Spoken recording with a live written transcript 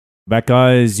Back,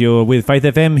 guys. You're with Faith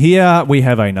FM here. We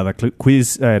have another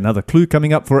another clue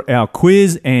coming up for our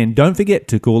quiz. And don't forget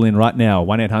to call in right now,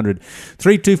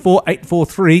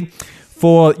 1-800-324-843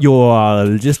 for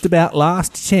your just about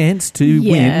last chance to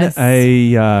win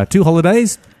a 2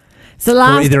 holidays. So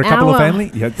last either a couple hour, or family.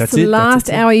 Yeah, that's the it. last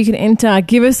hour you can enter.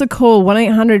 Give us a call,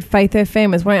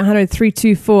 1-800-FAITH-FM. It's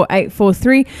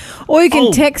 1-800-324-843. Or you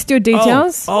can text your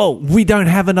details. We don't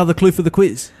have another clue for the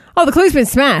quiz. Oh, the clue's been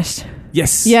smashed.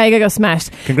 Yes. Yeah, you got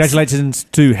smashed. Congratulations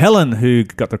to Helen, who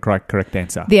got the correct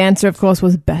answer. The answer, of course,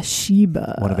 was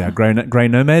Bathsheba. One of our grey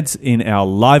nomads in our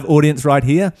live audience right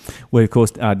here. We, of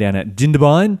course, are down at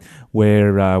Jindabyne,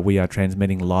 where we are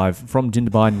transmitting live from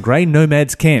Jindabyne Grey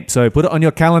Nomads Camp. So put it on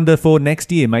your calendar for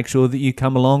next year. Make sure that you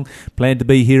come along. Plan to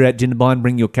be here at Jindabyne.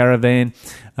 Bring your caravan.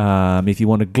 If you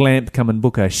want to glamp, come and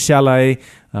book a chalet.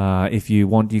 If you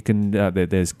want, you can.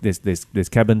 There's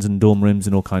cabins and dorm rooms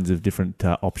and all kinds of different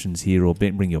options here. Or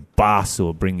bring your bus,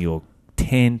 or bring your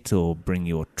tent, or bring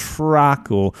your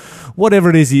truck, or whatever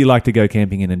it is you like to go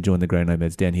camping in, and join the Grey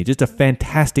Nomads down here. Just a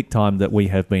fantastic time that we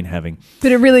have been having.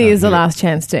 But it really is the last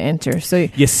chance to enter. So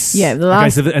yes, yeah, the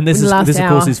last. Okay, so and this of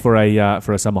course is for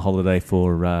a summer holiday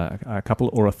for a couple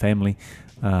or a family.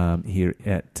 Here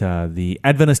at the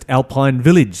Adventist Alpine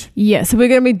Village. Yeah, so we're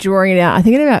going to be drawing it out, I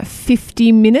think, in about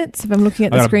 50 minutes, if I'm looking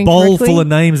at the screen correctly. I've got a bowl full of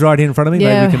names right here in front of me.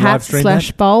 Yeah, maybe we can live stream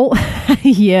that. bowl.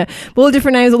 Yeah, all the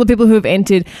different names, all the people who have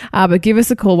entered. But give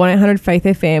us a call,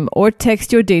 1-800-FAITH-FM, or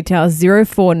text your details,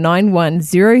 0491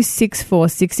 064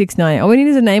 669. All we need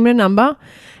is a name and a number.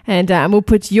 And we'll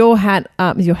put your hat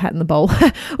in the bowl.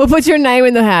 We'll put your name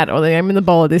in the hat, or the name in the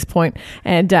bowl at this point,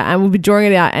 and we'll be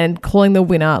drawing it out and calling the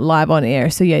winner live on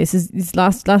air. So yeah, this is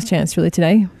last chance really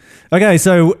today. Okay,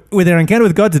 so with our encounter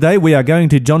with God today, we are going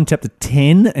to John chapter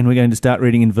 10, and we're going to start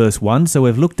reading in verse 1. So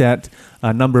we've looked at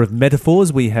a number of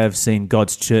metaphors. We have seen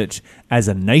God's church as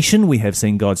a nation. We have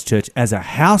seen God's church as a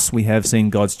house. We have seen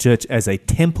God's church as a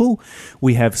temple.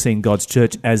 We have seen God's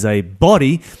church as a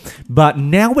body. But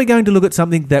now we're going to look at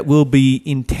something that will be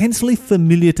intensely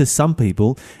familiar to some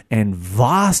people and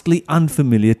vastly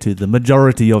unfamiliar to the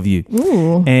majority of you.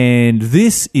 Ooh. And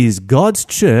this is God's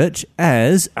church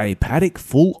as a paddock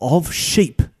full of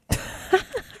sheep.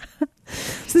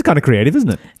 This is kind of creative, isn't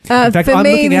it? In fact, for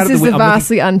me, this is the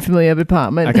vastly unfamiliar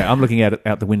department. Okay, I'm looking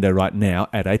out the window right now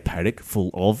at a paddock full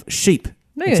of sheep.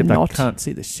 No, except you're not. I can't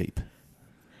see the sheep.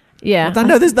 Yeah. I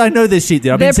know there's sheep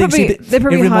there. I've been seeing sheep they're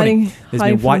probably every hiding. morning. There's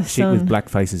been white sheep with black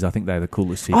faces. I think they're the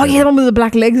coolest sheep. Oh, yeah, the one with the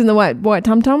black legs and the white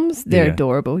tum-tums. They're Yeah.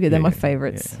 adorable. Yeah, they're my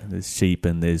favourites. Yeah. There's sheep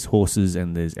and there's horses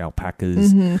and there's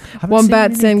alpacas. Mm-hmm.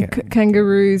 Wombats and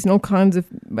kangaroos and all kinds of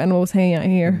animals hanging out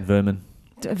here. Vermin.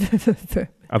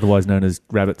 Otherwise known as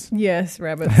rabbits. Yes,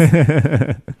 rabbits.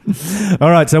 All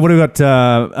right, so what do we got?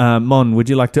 Mon, would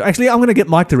you like to... Actually, I'm going to get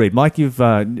Mike to read. Mike, you're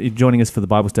joining us for the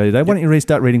Bible study today. Why don't you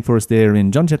start reading for us there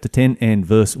in John chapter 10 and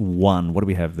verse 1. What do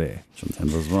we have there? John 10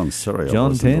 verse 1. Sorry,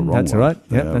 John 10, that's all right.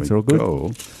 Yeah, that's all good.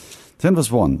 Go. 10 verse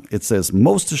 1. It says,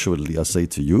 "Most assuredly I say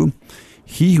to you,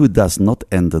 he who does not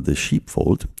enter the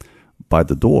sheepfold by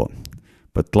the door,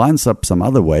 but climbs up some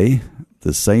other way,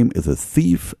 the same is a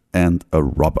thief and a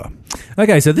robber."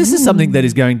 Okay, so this is something that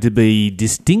is going to be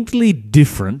distinctly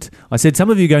different. I said some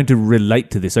of you are going to relate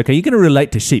to this. Okay, you're going to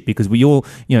relate to sheep because we all,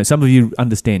 some of you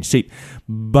understand sheep.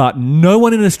 But no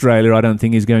one in Australia, I don't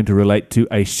think, is going to relate to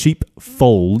a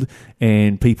sheepfold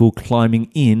and people climbing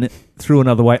in through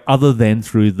another way other than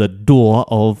through the door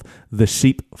of the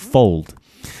sheepfold.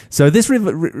 So this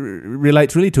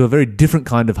relates really to a very different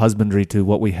kind of husbandry to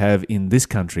what we have in this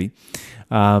country.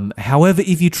 However,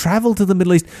 if you travel to the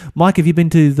Middle East... Mike, have you been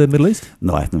to the Middle East?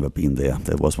 No, I've never been there.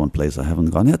 There was one place I haven't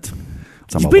gone yet.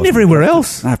 You've been everywhere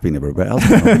else. I've been everywhere else.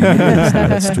 Yes,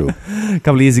 that's true. A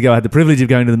couple of years ago, I had the privilege of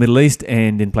going to the Middle East,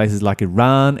 and in places like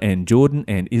Iran and Jordan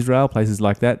and Israel, places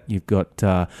like that, you've got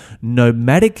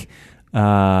nomadic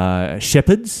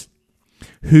shepherds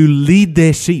who lead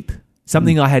their sheep.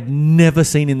 Something I had never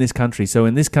seen in this country. So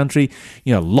in this country,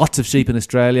 lots of sheep in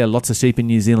Australia, lots of sheep in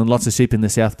New Zealand, lots of sheep in the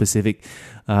South Pacific,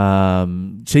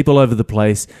 sheep all over the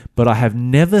place. But I have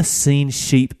never seen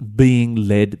sheep being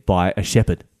led by a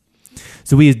shepherd.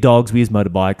 So we use dogs, we use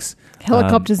motorbikes.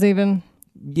 Helicopters even.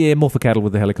 Yeah, more for cattle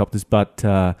with the helicopters. But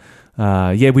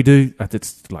we do.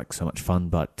 It's like so much fun,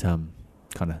 but kind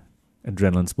of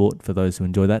adrenaline sport for those who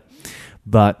enjoy that.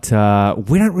 But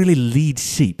we don't really lead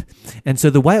sheep. And so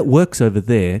the way it works over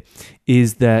there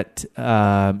is that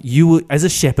you, as a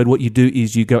shepherd, what you do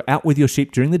is you go out with your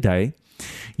sheep during the day,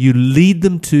 You lead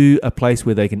them to a place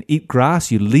where they can eat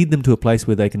grass. You lead them to a place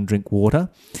where they can drink water.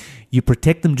 You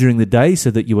protect them during the day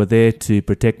so that you are there to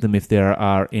protect them if there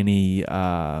are any,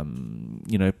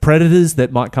 predators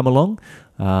that might come along.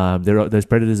 Those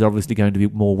predators are obviously going to be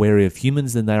more wary of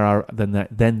humans than they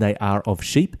are of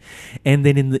sheep. And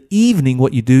then in the evening,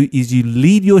 what you do is you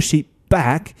lead your sheep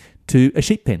back to a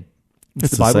sheep pen, which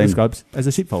It's the the Bible same. describes as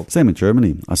a sheepfold. Same in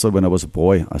Germany. I saw it when I was a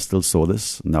boy. I still saw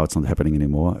this. Now it's not happening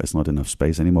anymore. It's not enough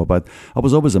space anymore. But I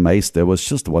was always amazed. There was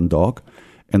just one dog,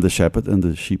 and the shepherd and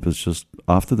the sheep was just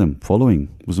after them, following.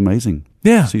 It was amazing.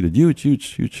 Yeah. See the huge,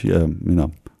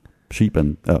 sheep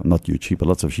and not huge sheep, but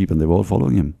lots of sheep, and they were all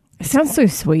following him. It sounds so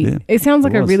sweet. Yeah, It sounds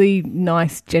like it a was. really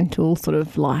nice, gentle sort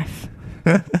of life.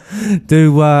 The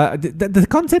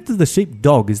concept of the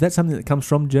sheepdog, is that something that comes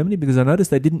from Germany? Because I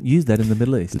noticed they didn't use that in the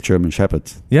Middle East. The German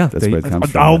shepherd. Yeah, That's where it comes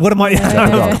from. Oh, what am I?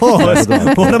 Of course.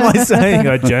 What am I saying?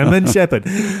 A German shepherd.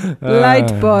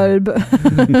 Light bulb.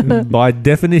 By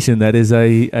definition, that is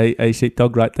a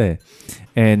sheepdog right there.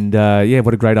 And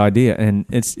what a great idea! And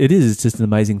it's just an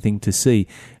amazing thing to see.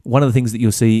 One of the things that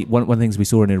you'll see, one of the things we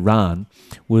saw in Iran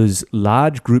was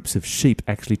large groups of sheep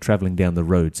actually traveling down the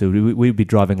road. So we'd be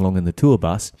driving along in the tour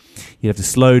bus. You'd have to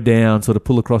slow down, sort of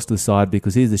pull across to the side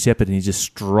because here's the shepherd and he's just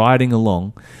striding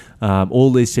along.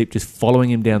 All these sheep just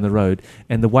following him down the road.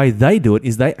 And the way they do it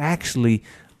is they actually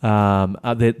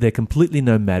they're completely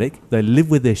nomadic. They live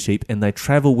with their sheep and they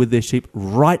travel with their sheep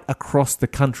right across the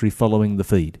country following the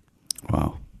feed.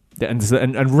 Wow. And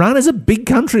Iran is a big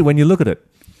country when you look at it.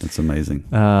 That's amazing.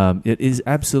 It is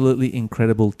absolutely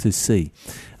incredible to see.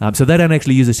 So they don't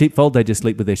actually use a sheepfold. They just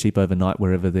sleep with their sheep overnight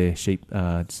wherever their sheep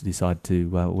decide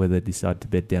to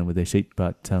bed down with their sheep.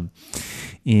 But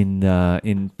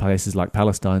in places like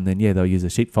Palestine, then they'll use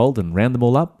a sheepfold and round them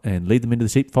all up and lead them into the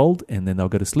sheepfold, and then they'll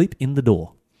go to sleep in the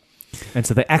door. And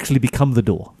so they actually become the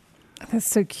door. That's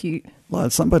so cute.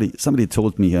 Well, somebody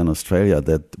told me here in Australia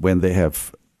that when they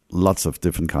have lots of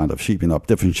different kind of sheep,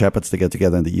 different shepherds, they get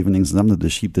together in the evenings, and some of the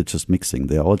sheep, they're just mixing.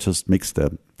 They're all just mixed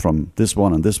from this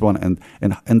one and this one.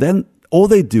 And then all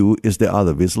they do is they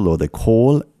either whistle or they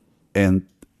call, and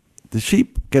the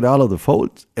sheep get out of the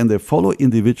fold and they follow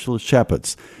individual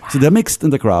shepherds. Wow. So they're mixed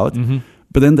in the crowd,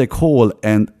 but then they call,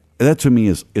 and that to me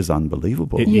is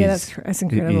unbelievable. That's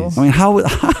incredible. I mean,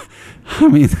 I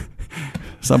mean,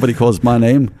 somebody calls my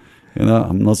name,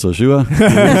 I'm not so sure.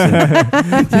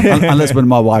 Unless when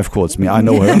my wife calls me, I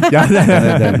know her. And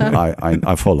then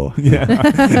I follow.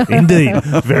 Yeah, indeed.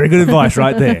 Very good advice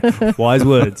right there. Wise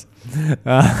words.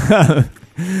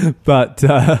 But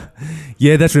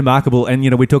that's remarkable.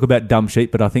 And we talk about dumb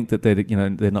sheep, but I think that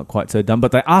they're not quite so dumb.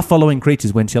 But they are following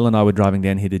creatures. When Shell and I were driving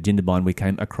down here to Jindabyne, we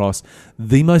came across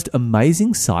the most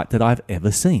amazing sight that I've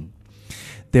ever seen.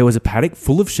 There was a paddock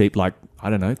full of sheep, like I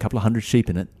don't know, a couple of hundred sheep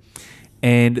in it.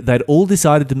 And they'd all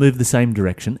decided to move the same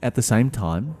direction at the same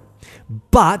time,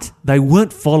 but they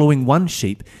weren't following one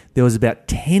sheep. There was about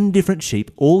 10 different sheep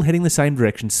all heading the same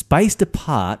direction, spaced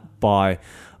apart by,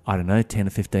 10 or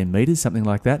 15 meters, something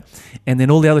like that. And then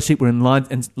all the other sheep were in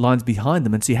lines behind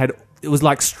them. And so it was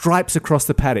like stripes across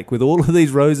the paddock with all of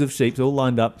these rows of sheep all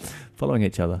lined up, following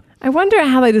each other. I wonder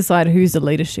how they decide who's the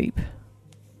leader sheep.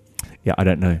 Yeah, I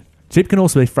don't know. Sheep can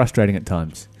also be frustrating at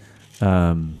times.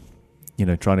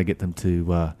 Trying to get them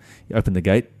to open the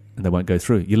gate and they won't go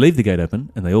through. You leave the gate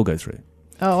open and they all go through.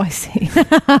 Oh, I see.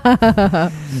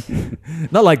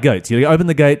 Not like goats. You open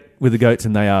the gate with the goats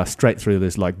and they are straight through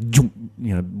this, like,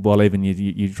 while even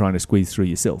you're trying to squeeze through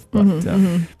yourself. But,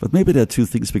 but maybe there are two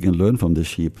things we can learn from the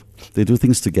sheep. They do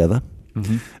things together,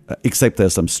 except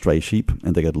there's some stray sheep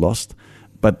and they get lost.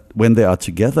 But when they are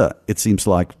together, it seems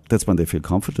like that's when they feel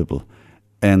comfortable.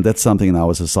 And that's something in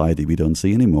our society we don't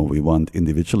see anymore. We want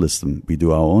individualism. We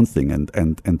do our own thing.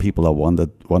 And people are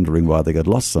wondering why they get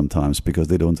lost sometimes because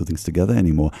they don't do things together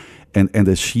anymore. And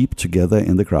the sheep together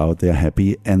in the crowd, they're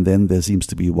happy. And then there seems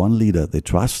to be one leader. They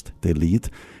trust, they lead.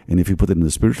 And if you put it in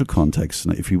the spiritual context,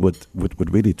 if you would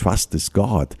really trust this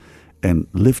God and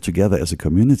live together as a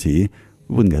community,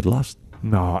 we wouldn't get lost.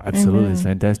 No, absolutely. It's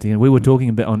fantastic. And we were talking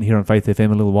about here on Faith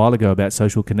FM a little while ago about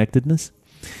social connectedness.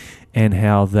 And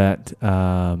how that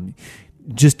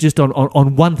just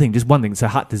on one thing, so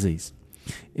heart disease,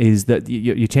 is that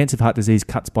your chance of heart disease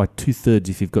cuts by 2/3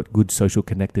 if you've got good social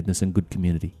connectedness and good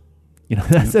community.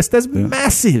 That's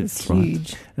massive. It's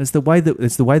huge. And it's the way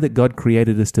that God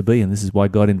created us to be, and this is why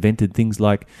God invented things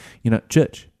like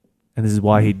church, and this is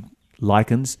why He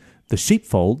likens the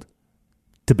sheepfold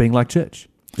to being like church.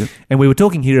 Yep. And we were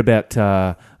talking here about.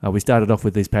 We started off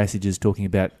with these passages talking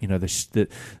about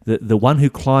the one who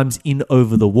climbs in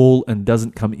over the wall and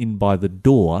doesn't come in by the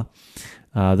door.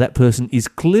 that person is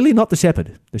clearly not the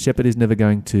shepherd. The shepherd is never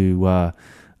going to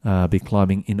be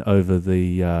climbing in over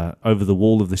the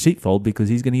wall of the sheepfold because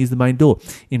he's going to use the main door.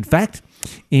 In fact,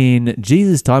 in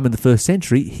Jesus' time in the first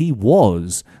century, he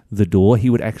was the door. He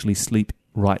would actually sleep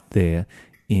right there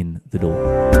in the door.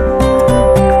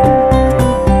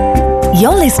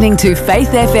 You're listening to Faith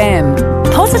FM,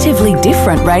 positively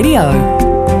different radio.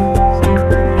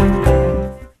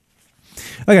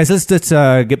 Okay, so let's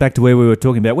get back to where we were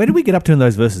talking about. Where did we get up to in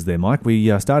those verses there, Mike?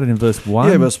 We started in verse 1.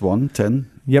 Yeah, verse 1,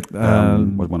 10. Yep.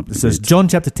 So it's John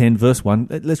chapter 10, verse 1.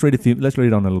 Let's read it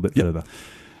on a little bit further.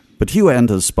 But he who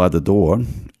enters by the door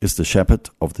is the shepherd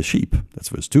of the sheep. That's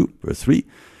verse 2. Verse 3.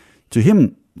 To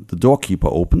him the doorkeeper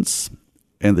opens,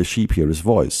 and the sheep hear his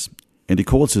voice. And he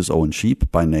calls his own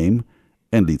sheep by name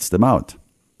and leads them out.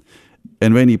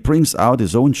 And when he brings out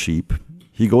his own sheep,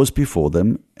 he goes before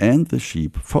them, and the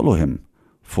sheep follow him,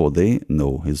 for they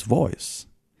know his voice.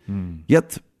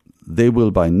 Yet they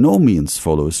will by no means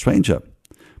follow a stranger,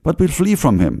 but will flee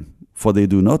from him, for they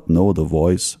do not know the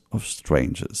voice of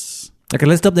strangers. Okay,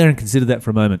 let's stop there and consider that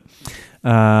for a moment.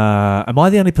 Am I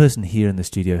the only person here in the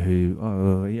studio who...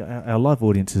 our live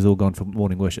audience has all gone for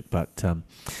morning worship, but am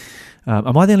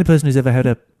I the only person who's ever had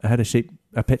a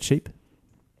pet sheep?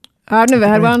 I've never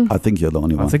had one. I think you're the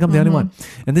only one. I think I'm the only one.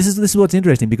 And this is what's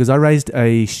interesting, because I raised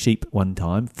a sheep one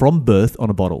time from birth on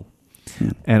a bottle.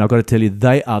 And I've got to tell you,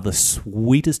 they are the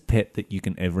sweetest pet that you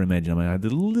can ever imagine. I mean, I had a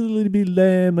little bit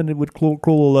lamb, and it would crawl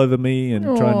all over me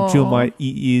and try and chew my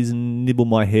ears and nibble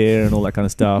my hair and all that kind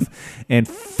of stuff, and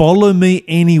follow me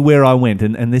anywhere I went.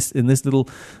 And this little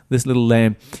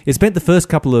lamb, it spent the first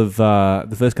couple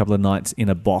of nights in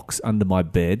a box under my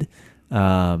bed,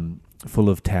 full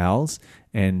of towels,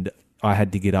 and I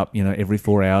had to get up, every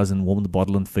 4 hours and warm the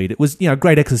bottle and feed it. It was,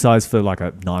 great exercise for like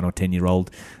a 9 or 10-year-old,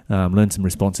 learn some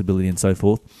responsibility and so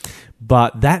forth.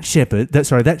 But that sheep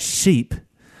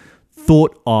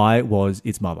thought I was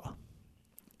its mother.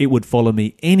 It would follow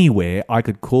me anywhere. I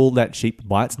could call that sheep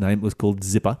by its name. It was called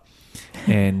Zipper.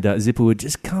 And Zipper would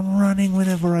just come running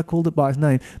whenever I called it by its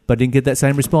name. But didn't get that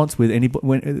same response with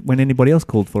when anybody else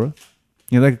called for her.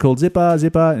 They could call Zipper,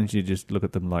 and she'd just look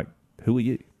at them like, who are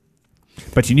you?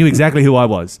 But she knew exactly who I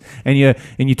was. And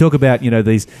you talk about,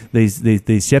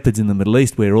 these shepherds in the Middle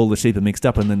East where all the sheep are mixed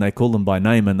up, and then they call them by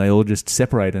name and they all just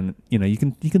separate, and you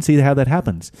can see how that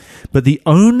happens. But the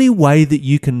only way that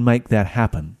you can make that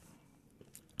happen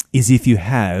is if you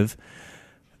have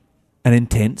an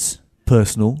intense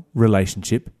personal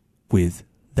relationship with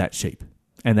that sheep.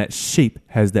 And that sheep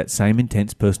has that same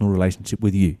intense personal relationship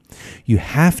with you. You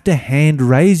have to hand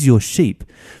raise your sheep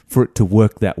for it to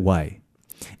work that way.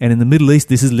 And in the Middle East,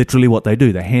 this is literally what they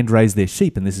do. They hand raise their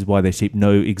sheep, and this is why their sheep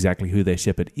know exactly who their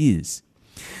shepherd is.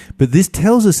 But this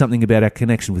tells us something about our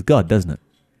connection with God, doesn't it?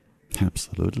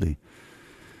 Absolutely.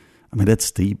 I mean,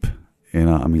 that's deep.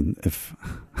 If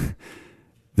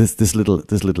this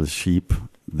little sheep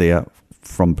there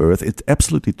from birth, it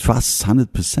absolutely trusts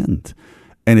 100%,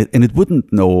 and it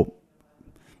wouldn't know,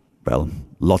 well,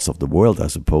 lots of the world, I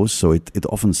suppose. So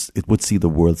it would see the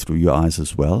world through your eyes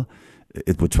as well.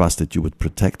 It would trust that you would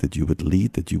protect, that you would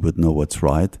lead, that you would know what's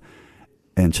right.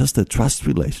 And just a trust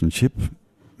relationship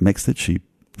makes that sheep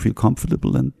feel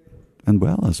comfortable and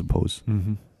well, I suppose.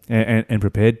 Mm-hmm. And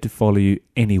prepared to follow you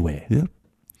anywhere. Yeah.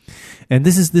 And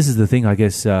this is the thing, I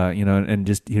guess, and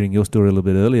just hearing your story a little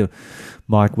bit earlier,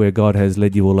 Mike, where God has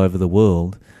led you all over the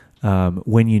world,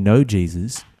 when you know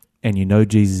Jesus and you know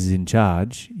Jesus is in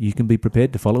charge, you can be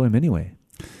prepared to follow him anywhere.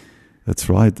 That's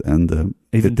right, and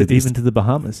even to the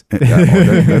Bahamas.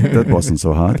 That wasn't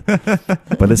so hard,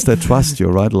 but it's that trust.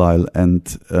 You're right, Lyle. And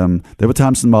there were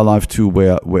times in my life too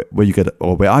where you get,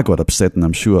 or where I got upset, and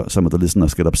I'm sure some of the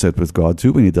listeners get upset with God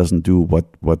too when He doesn't do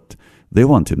what they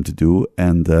want Him to do.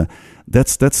 And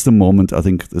that's the moment. I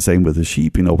think the same with the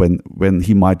sheep. When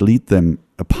He might lead them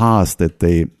a path that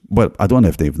they. Well, I don't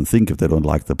have to even think if they don't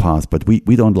like the path, but we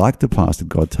don't like the path that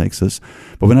God takes us.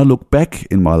 But when I look back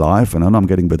in my life, and I know I'm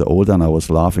getting a bit older, and I was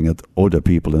laughing at older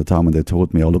people in the time when they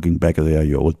told me, looking back,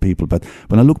 you're old people. But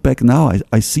when I look back now,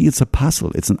 I see it's a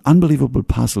puzzle. It's an unbelievable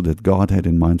puzzle that God had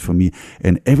in mind for me,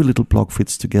 and every little block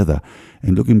fits together.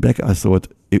 And looking back, I thought,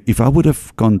 if I would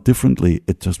have gone differently,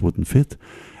 it just wouldn't fit.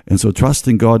 And so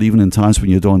trusting God, even in times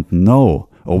when you don't know,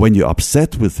 or when you're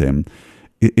upset with Him,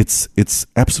 it's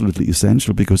absolutely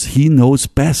essential, because He knows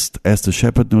best, as the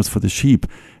shepherd knows for the sheep.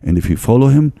 And if we follow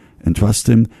Him and trust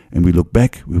Him, and we look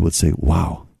back, we would say,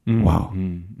 wow, wow.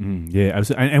 Yeah,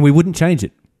 absolutely. And we wouldn't change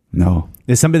it. No.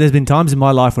 There's been times in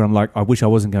my life where I'm like, I wish I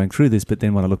wasn't going through this, but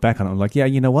then when I look back on it, I'm like, yeah,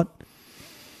 you know what?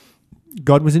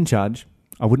 God was in charge.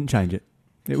 I wouldn't change it.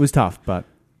 It was tough, but...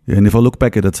 Yeah, and if I look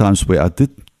back at the times where I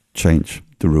did change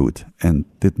the route and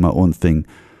did my own thing.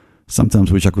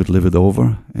 Sometimes wish I could live it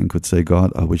over and could say,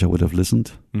 God, I wish I would have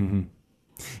listened. Mm-hmm.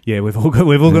 Yeah, we've all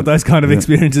got those kind of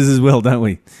experiences as well, don't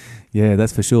we? Yeah,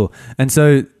 that's for sure. And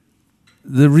so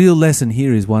the real lesson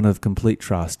here is one of complete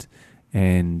trust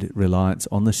and reliance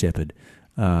on the shepherd.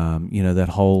 That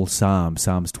whole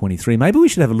Psalms 23. Maybe we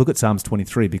should have a look at Psalms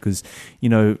 23 because,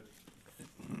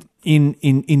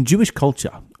 in Jewish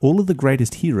culture, all of the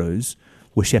greatest heroes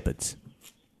were shepherds.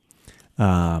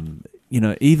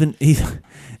 Even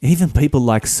people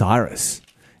like Cyrus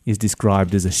is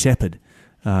described as a shepherd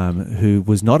who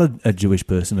was not a Jewish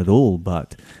person at all,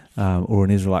 but or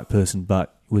an Israelite person,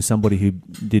 but was somebody who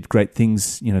did great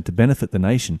things, to benefit the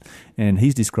nation, and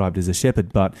he's described as a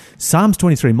shepherd. But Psalms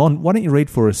 23, Mon, why don't you read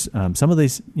for us some of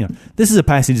these? This is a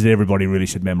passage that everybody really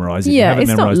should memorize. If you haven't it's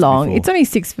not memorized long. It It's only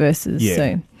 6 verses.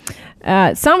 Yeah.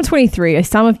 So, Psalm 23, a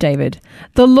Psalm of David.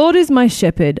 The Lord is my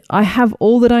shepherd; I have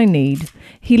all that I need.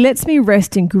 He lets me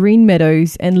rest in green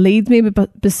meadows and leads me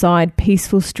beside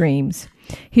peaceful streams.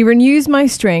 He renews my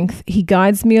strength. He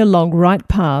guides me along right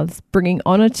paths, bringing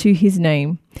honor to his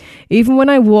name. Even when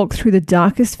I walk through the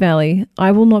darkest valley,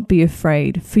 I will not be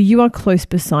afraid, for you are close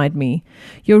beside me.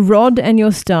 Your rod and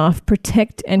your staff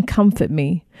protect and comfort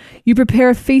me. You prepare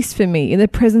a feast for me in the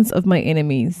presence of my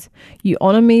enemies. You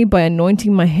honor me by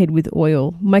anointing my head with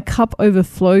oil. My cup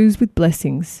overflows with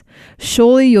blessings.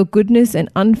 Surely your goodness and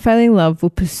unfailing love will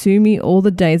pursue me all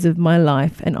the days of my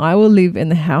life, and I will live in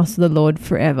the house of the Lord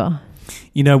forever.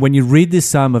 When you read this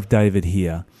Psalm of David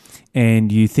here,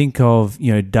 and you think of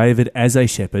David as a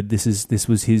shepherd, this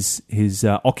was his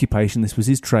occupation, this was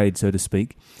his trade, so to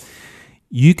speak.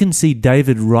 You can see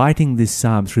David writing this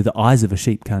psalm through the eyes of a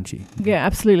sheep, can't you? Yeah,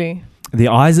 absolutely. The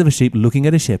eyes of a sheep looking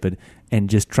at a shepherd and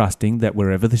just trusting that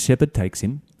wherever the shepherd takes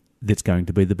him, that's going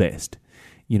to be the best.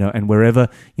 And wherever,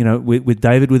 with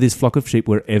David with his flock of sheep,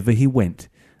 wherever he went,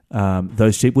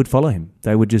 those sheep would follow him.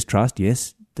 They would just trust,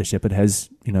 yes, the shepherd has,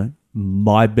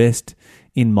 my best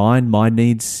in mind, my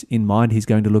needs in mind. He's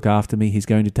going to look after me. He's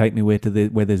going to take me where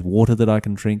there's water that I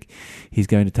can drink. He's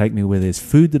going to take me where there's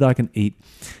food that I can eat.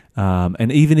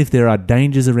 And even if there are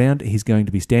dangers around, he's going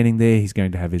to be standing there. He's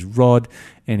going to have his rod,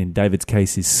 and in David's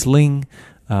case, his sling,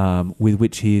 with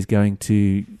which he is going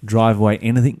to drive away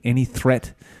any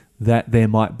threat that there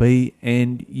might be.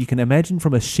 And you can imagine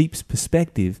from a sheep's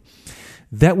perspective,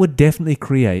 that would definitely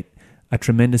create a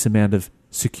tremendous amount of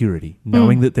security,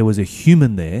 knowing that there was a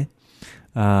human there,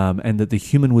 and that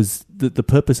the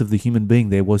purpose of the human being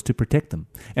there was to protect them.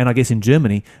 And I guess in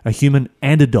Germany, a human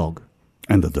and a dog.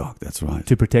 And the dog, that's right.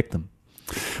 To protect them.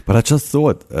 But I just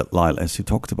thought, Lyle, as you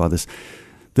talked about this,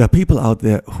 there are people out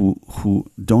there who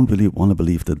don't really want to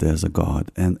believe that there's a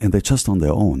God, and they're just on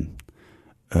their own.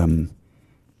 But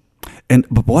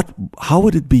how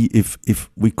would it be if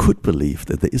we could believe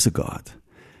that there is a God?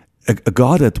 A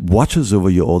God that watches over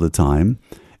you all the time,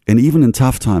 and even in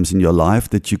tough times in your life,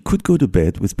 that you could go to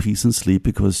bed with peace and sleep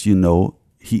because you know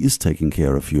He is taking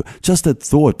care of you. Just that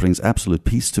thought brings absolute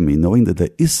peace to me, knowing that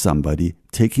there is somebody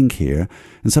taking care.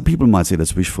 And some people might say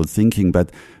that's wishful thinking,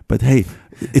 but hey,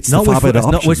 it's not the far better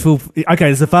option. Not wishful.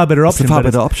 Okay, it's a far better option. It's a far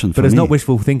better option for but it's me. not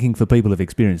wishful thinking for people who've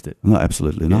experienced it. No,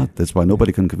 absolutely not. That's why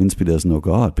nobody can convince me there's no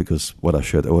God, because what I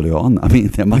shared earlier on. I mean,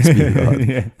 there must be a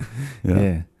God.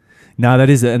 Yeah. No, that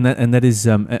is, and that is.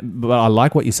 But I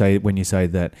like what you say when you say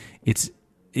that it's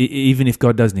even if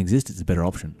God doesn't exist, it's a better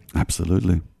option.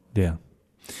 Absolutely. Yeah.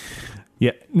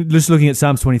 Yeah, just looking at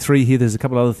Psalms 23 here, there's a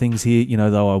couple other things here.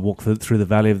 Though I walk through the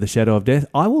valley of the shadow of death,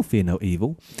 I will fear no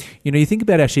evil. You think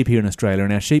about our sheep here in Australia,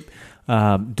 and our sheep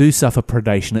do suffer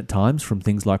predation at times from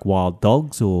things like wild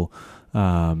dogs or,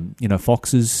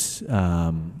 foxes,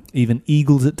 even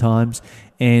eagles at times.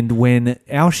 And when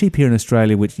our sheep here in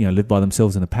Australia, which live by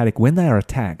themselves in a paddock, when they are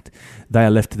attacked, they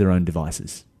are left to their own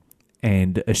devices.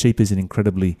 And a sheep is an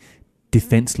incredibly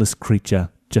defenseless creature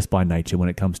just by nature when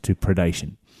it comes to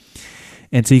predation.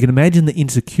 And so you can imagine the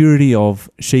insecurity of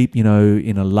sheep,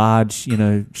 in a large,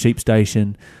 sheep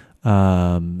station,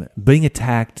 being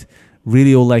attacked.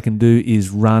 Really all they can do is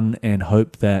run and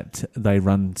hope that they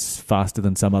run faster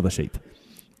than some other sheep.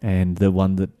 And the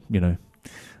one that,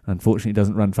 unfortunately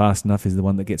doesn't run fast enough is the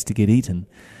one that gets to get eaten.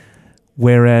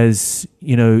 Whereas,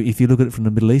 if you look at it from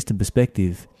the Middle Eastern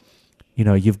perspective,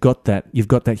 you've got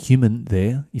that human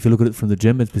there. If you look at it from the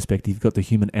German's perspective, you've got the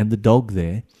human and the dog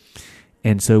there.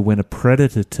 And so when a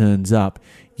predator turns up,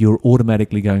 you're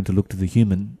automatically going to look to the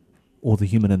human or the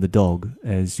human and the dog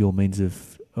as your means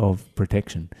of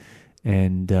protection.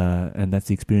 And that's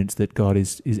the experience that God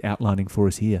is outlining for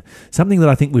us here. Something that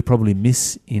I think we probably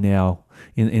miss in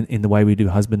the way we do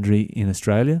husbandry in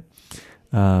Australia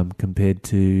compared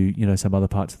to some other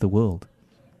parts of the world.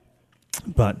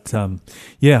 But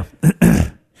yeah,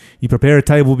 you prepare a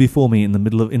table before me in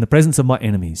the presence of my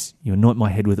enemies. You anoint my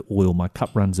head with oil; my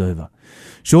cup runs over.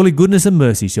 Surely goodness and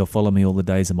mercy shall follow me all the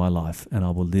days of my life, and I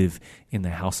will live in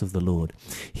the house of the Lord.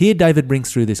 Here, David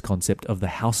brings through this concept of the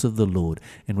house of the Lord,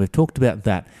 and we've talked about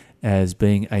that as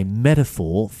being a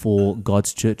metaphor for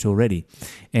God's church already.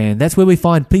 And that's where we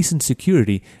find peace and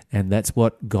security, and that's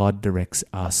what God directs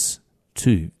us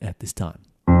to at this time.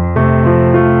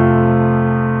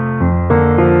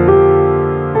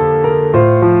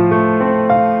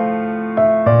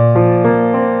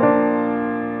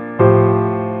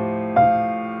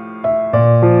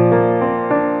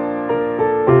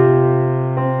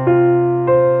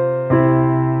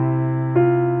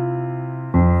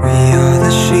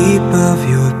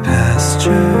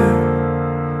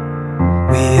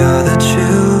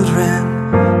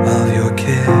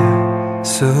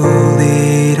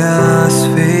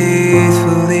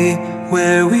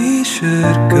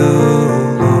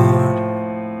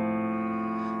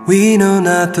 We know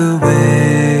not the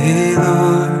way,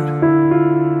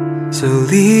 Lord, so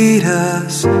lead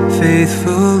us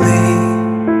faithfully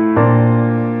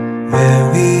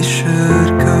where we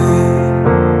should go.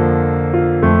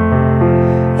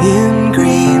 In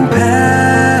green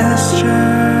pastures,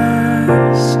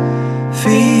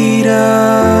 feed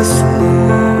us,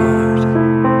 Lord,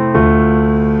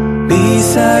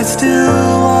 beside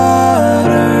still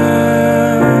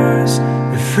waters,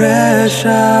 refresh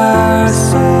our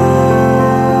souls.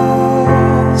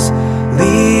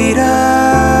 Lead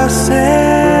us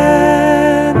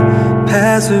in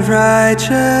paths of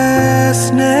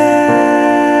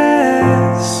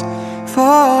righteousness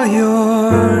for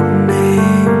your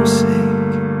name's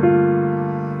sake.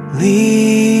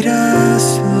 Lead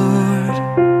us, Lord.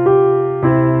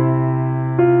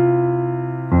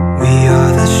 We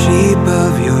are the sheep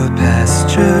of your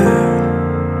pasture.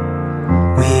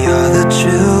 We are the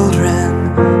children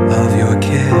of your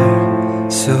care.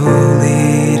 So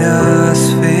lead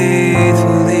us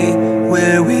faithfully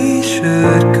where we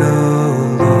should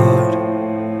go, Lord.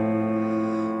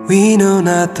 We know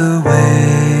not the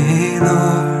way,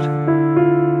 Lord,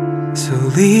 so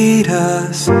lead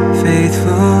us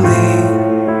faithfully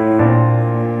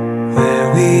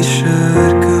where we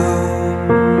should go.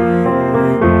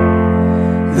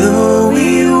 Though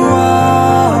we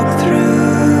walk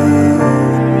through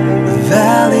the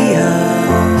valley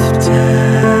of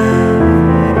death,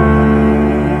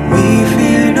 we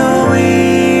fear no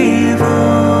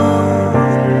evil,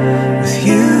 with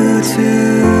you to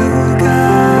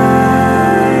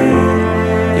guide.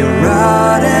 Your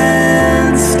rod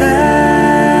and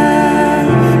staff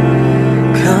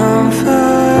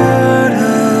comfort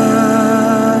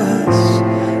us,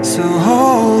 so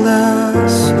hold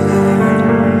us, Lord,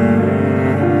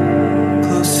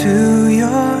 close to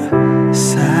your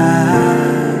side.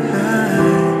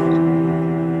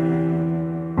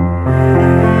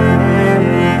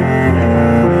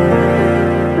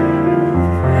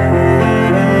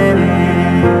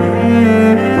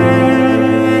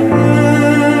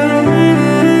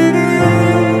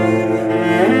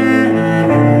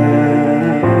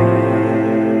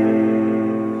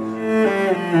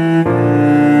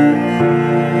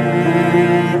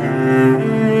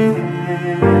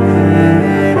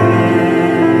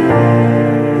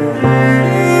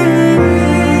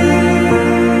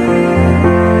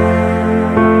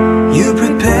 You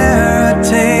prepare a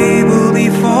table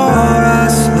before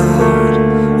us, Lord,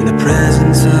 in the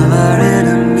presence of our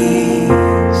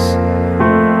enemies.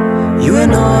 You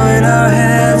anoint our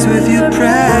heads with your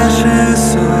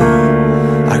precious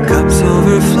oil. Our cups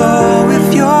overflow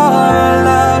with your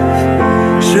love.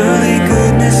 Surely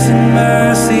goodness and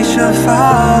mercy shall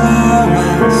follow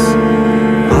us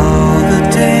all the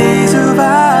days of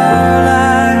our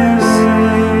lives,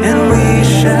 and we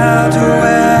shall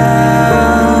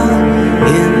dwell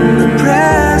in the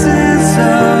presence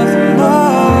of the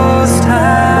Most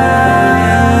High.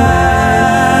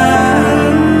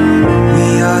 We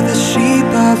are the sheep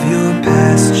of your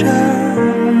pasture.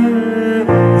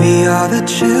 We are the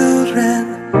children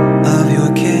of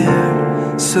your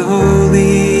care. So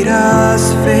lead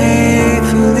us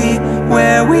faithfully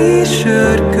where we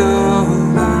should go,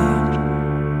 Lord.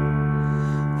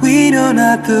 We know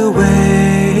not the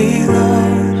way,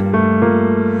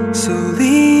 Lord, so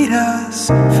lead us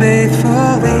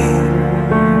faithfully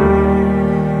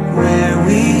where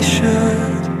we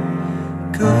should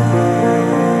go.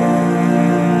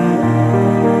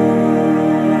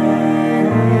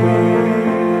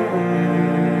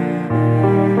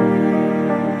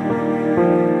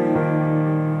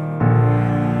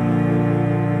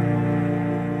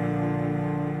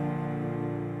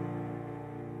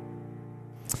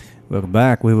 Welcome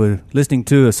back. We were listening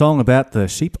to a song about the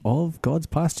sheep of God's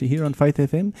pasture here on Faith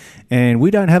FM, and we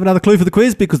don't have another clue for the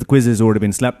quiz because the quiz has already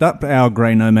been slapped up. Our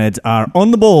grey nomads are on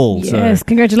the ball. Yes,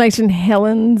 congratulations,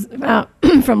 Helen's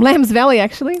from Lambs Valley,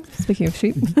 actually. Speaking of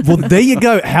sheep. Well, there you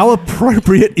go. How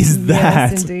appropriate is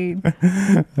that? Yes, indeed.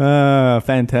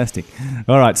 Fantastic.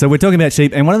 All right, so we're talking about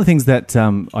sheep, and one of the things that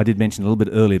I did mention a little bit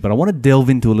earlier, but I want to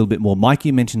delve into a little bit more. Mike,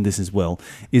 you mentioned this as well,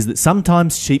 is that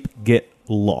sometimes sheep get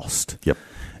lost. Yep.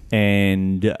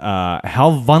 And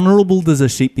how vulnerable does a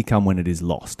sheep become when it is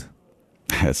lost?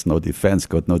 Has no defense,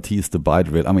 got no teeth to bite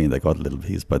with. I mean, they got little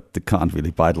teeth, but they can't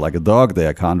really bite like a dog.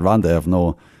 They can't run. They have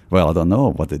no. Well, I don't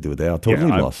know what they do. They are totally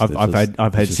lost.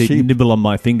 I've had sheep nibble on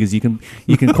my fingers. You can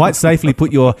quite safely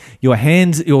put your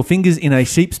fingers in a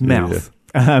sheep's mouth.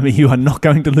 Yeah. You are not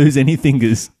going to lose any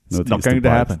fingers. It's not going to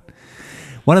happen.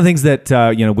 One of the things that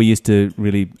we used to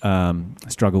really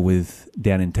struggle with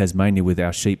down in Tasmania with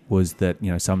our sheep was that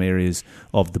some areas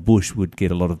of the bush would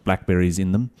get a lot of blackberries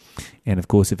in them, and of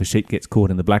course, if a sheep gets caught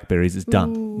in the blackberries, it's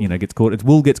done. Its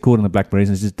wool gets caught in the blackberries,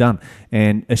 and it's just done.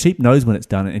 And a sheep knows when it's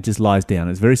done, and it just lies down.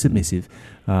 It's very submissive.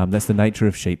 That's the nature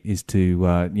of sheep, is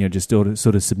to just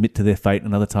sort of submit to their fate.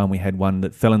 Another time we had one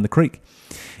that fell in the creek,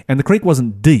 and the creek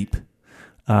wasn't deep,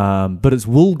 but its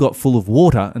wool got full of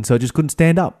water, and so it just couldn't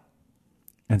stand up.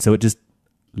 And so it just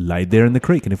laid there in the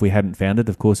creek. And if we hadn't found it,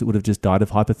 of course, it would have just died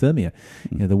of hypothermia.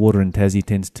 The water in Tassie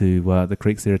tends to, the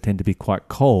creeks there tend to be quite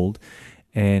cold.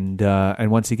 And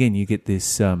once again, you get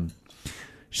this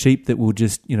sheep that will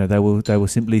just, they will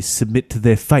simply submit to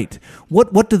their fate.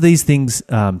 What do these things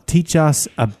teach us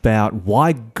about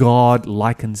why God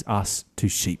likens us to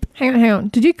sheep? Hang on.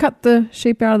 Did you cut the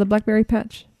sheep out of the blackberry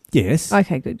patch? Yes.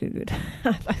 Okay, good.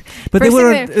 But there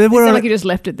were like you just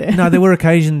left it there. No, there were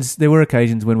occasions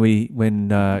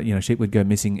when sheep would go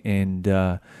missing, and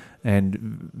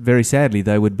very sadly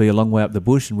they would be a long way up the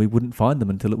bush, and we wouldn't find them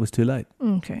until it was too late.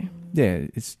 Okay. Yeah,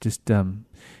 it's just a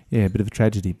bit of a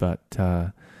tragedy, but yeah.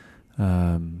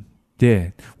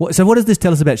 So what does this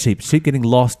tell us about sheep? Sheep getting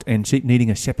lost and sheep needing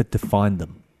a shepherd to find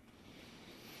them.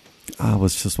 I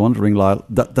was just wondering, Lyle,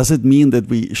 does it mean that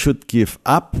we should give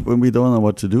up when we don't know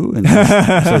what to do and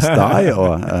just die?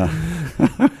 Or I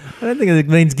don't think it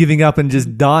means giving up and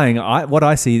just dying. What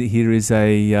I see here is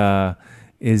a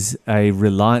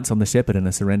reliance on the shepherd and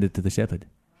a surrender to the shepherd.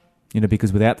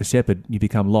 Because without the shepherd, you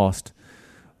become lost.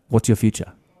 What's your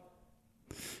future?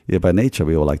 Yeah, by nature,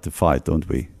 we all like to fight, don't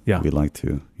we? Yeah. We like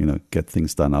to, get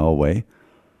things done our way.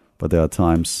 But there are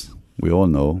times we all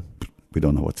know we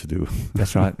don't know what to do.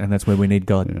 That's right. And that's where we need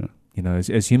God. Yeah.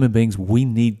 As human beings, we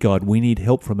need God. We need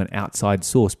help from an outside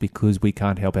source because we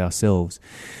can't help ourselves.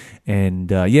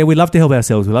 And we love to help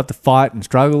ourselves. We love to fight and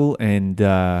struggle and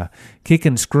kick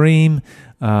and scream.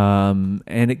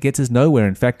 And it gets us nowhere.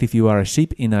 In fact, if you are a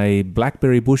sheep in a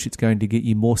blackberry bush, it's going to get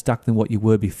you more stuck than what you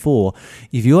were before.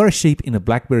 If you are a sheep in a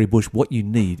blackberry bush, what you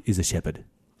need is a shepherd.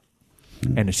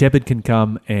 And a shepherd can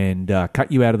come and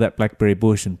cut you out of that blackberry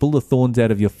bush and pull the thorns out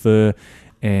of your fur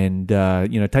and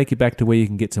take you back to where you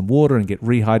can get some water and get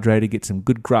rehydrated, get some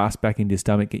good grass back into your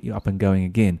stomach, get you up and going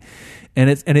again. And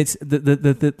it's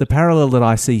the parallel that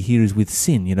I see here is with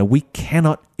sin. We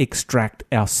cannot extract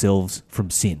ourselves from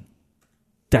sin.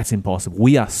 That's impossible.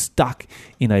 We are stuck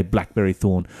in a blackberry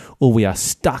thorn, or we are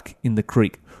stuck in the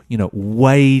creek,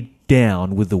 weighed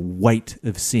down with the weight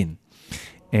of sin.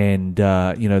 And,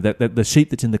 that the sheep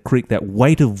that's in the creek, that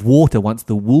weight of water, once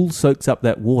the wool soaks up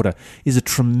that water, is a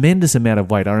tremendous amount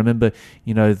of weight. I remember,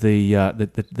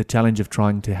 the challenge of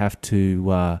trying to have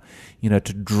to,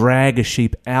 to drag a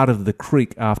sheep out of the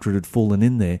creek after it had fallen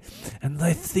in there. And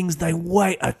those things, they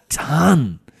weigh a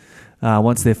ton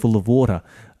once they're full of water.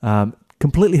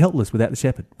 Completely helpless without the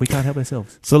shepherd. We can't help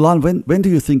ourselves. So, Lon, when do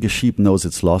you think a sheep knows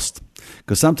it's lost?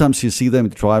 Because sometimes you see them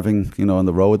driving, on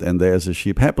the road, and there's a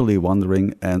sheep happily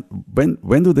wandering. And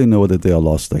when do they know that they are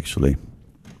lost? Actually,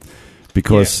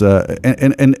 because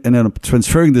and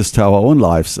transferring this to our own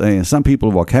lives, some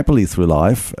people walk happily through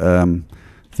life,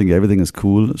 think everything is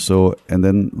cool. So, and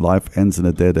then life ends in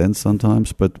a dead end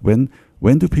sometimes. But when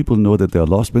do people know that they are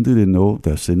lost? When do they know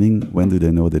they're sinning? When do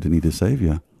they know that they need a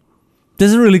savior? This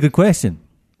is a really good question.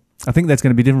 I think that's going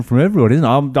to be different from everyone, isn't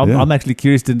it? I'm actually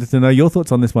curious to know your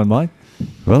thoughts on this one, Mike.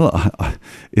 Well,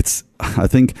 I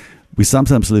think we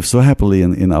sometimes live so happily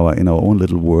in our own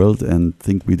little world and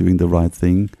think we're doing the right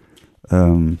thing,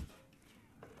 and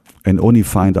only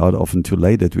find out often too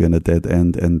late that we're in a dead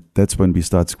end, and that's when we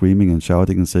start screaming and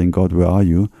shouting and saying, "God, where are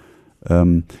you?"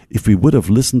 If we would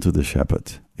have listened to the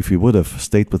shepherd, if we would have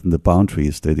stayed within the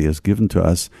boundaries that he has given to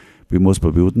us, we most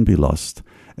probably wouldn't be lost.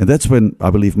 And that's when I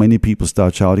believe many people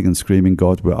start shouting and screaming,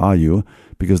 "God, where are you?"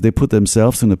 Because they put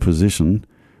themselves in a position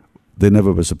they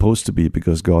never were supposed to be,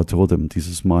 because God told them, "This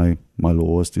is my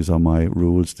laws, these are my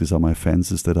rules, these are my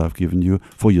fences that I've given you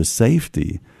for your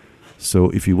safety." So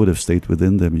if you would have stayed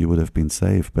within them, you would have been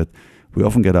safe. But we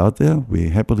often get out there, we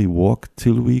happily walk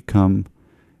till we come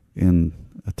in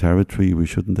a territory we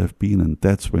shouldn't have been, and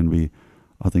that's when we,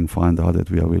 I think, find out that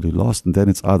we are really lost. And then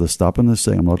it's either stubbornness,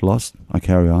 saying, "I'm not lost, I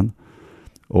carry on,"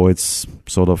 or it's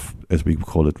sort of, as we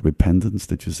call it, repentance,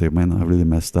 that you say, "Man, I really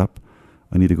messed up.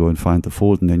 I need to go and find the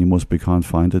fault," and then you mostly can't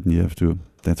find it, and you have to,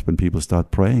 that's when people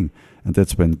start praying, and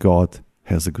that's when God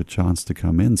has a good chance to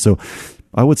come in. So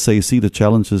I would say, see the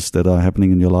challenges that are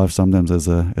happening in your life sometimes as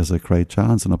a great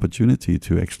chance, an opportunity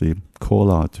to actually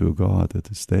call out to a God that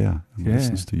is there and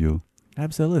listens to you.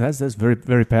 Absolutely, that's very,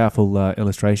 very powerful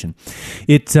illustration.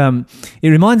 It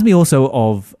reminds me also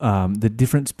of the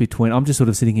difference between. I'm just sort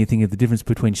of sitting here thinking of the difference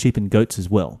between sheep and goats as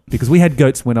well, because we had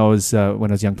goats when I was a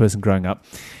young person growing up,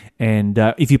 and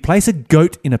if you place a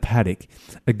goat in a paddock,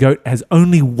 a goat has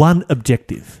only one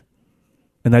objective,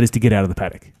 and that is to get out of the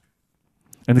paddock.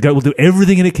 And the goat will do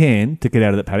everything it can to get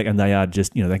out of that paddock, and they are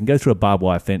just, they can go through a barbed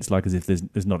wire fence like as if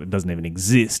there's not, it doesn't even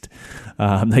exist.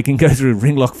 They can go through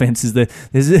ring lock fences.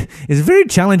 It's very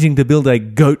challenging to build a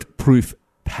goat-proof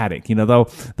paddock.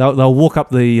 They'll walk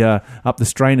up the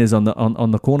strainers on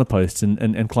the corner posts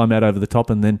and climb out over the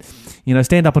top, and then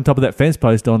stand up on top of that fence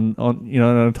post on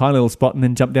a tiny little spot, and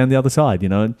then jump down the other side.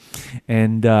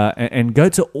 And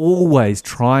goats are always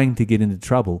trying to get into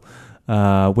trouble,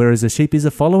 whereas a sheep is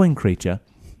a following creature.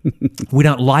 We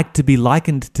don't like to be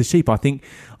likened to sheep. I think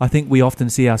we often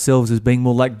see ourselves as being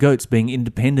more like goats, being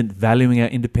independent, valuing our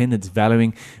independence,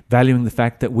 valuing the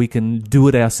fact that we can do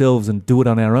it ourselves and do it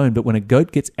on our own. But when a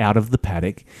goat gets out of the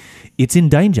paddock, it's in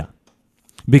danger,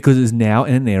 because it's now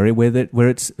in an area where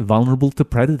it's vulnerable to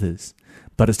predators.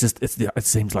 But it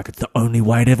seems like it's the only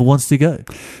way it ever wants to go.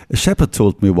 A shepherd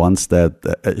told me once that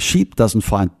a sheep doesn't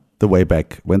find the way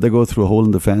back. When they go through a hole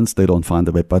in the fence, they don't find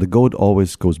the way, but a goat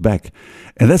always goes back.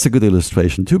 And that's a good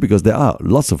illustration too, because there are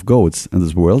lots of goats in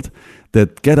this world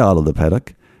that get out of the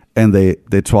paddock and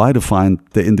they try to find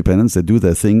their independence, they do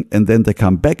their thing, and then they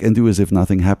come back and do as if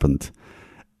nothing happened.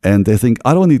 And they think,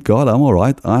 "I don't need God, I'm all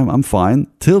right, I'm fine,"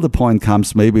 till the point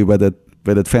comes maybe where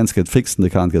that fence gets fixed and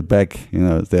they can't get back.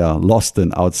 They are lost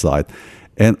and outside.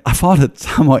 And I found it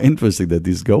somehow interesting that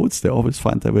these goats, they always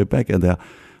find their way back, and there are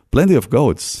plenty of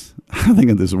goats, I think,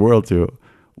 in this world. You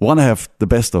want to have the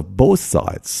best of both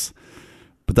sides,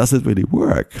 but does it really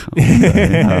work?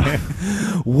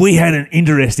 We had an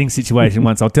interesting situation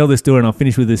once. I'll tell this story and I'll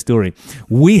finish with this story.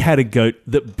 We had a goat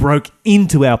that broke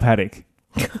into our paddock.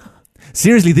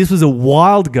 Seriously, this was a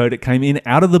wild goat. It came in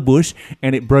out of the bush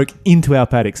and it broke into our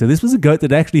paddock. So this was a goat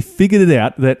that actually figured it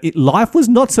out, that life was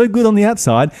not so good on the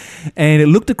outside, and it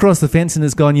looked across the fence and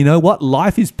has gone, "You know what?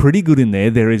 Life is pretty good in there.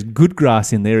 There is good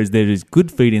grass in there. There is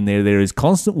good feed in there. There is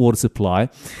constant water supply.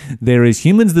 There is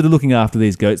humans that are looking after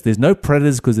these goats. There's no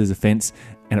predators because there's a fence,"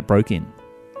 and it broke in.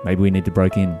 Maybe we need to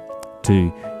break in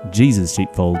to Jesus'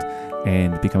 sheepfold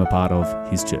and become a part of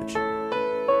his church.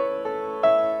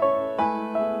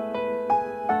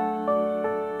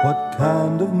 What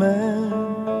kind of man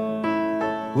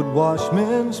would wash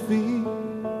men's feet,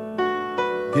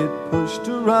 get pushed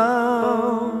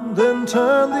around, then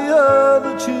turn the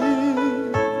other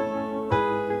cheek?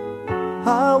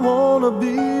 I want to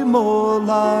be more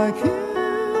like him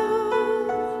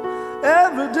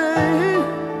every day,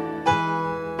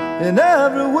 in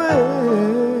every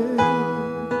way.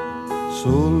 So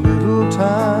little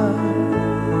time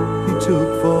he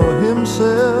took for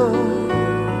himself,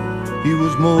 he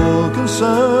was more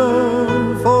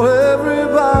concerned for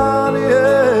everybody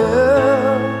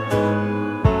else.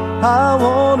 I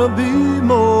want to be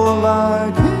more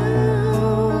like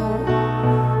him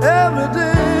every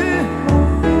day,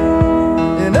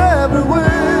 in every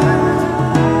way.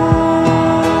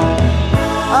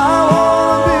 I want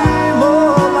to be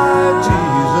more like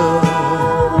Jesus.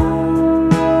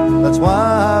 That's why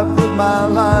I put my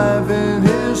life in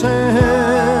his hands.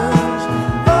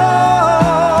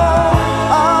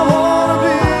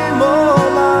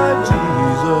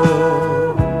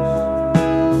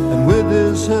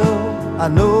 I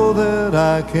know that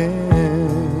I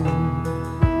can.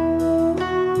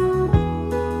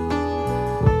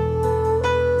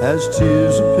 As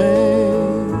tears of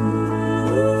pain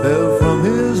fell from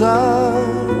his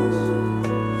eyes,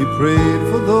 he prayed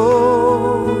for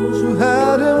those who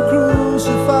had him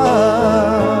crucified.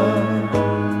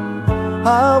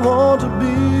 I want to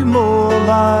be more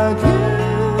like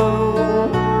him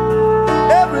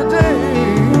every day,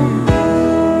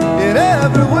 in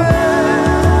every way.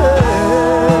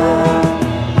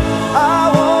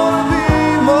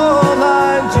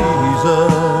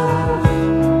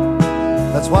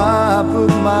 That's why I put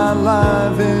my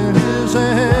life in His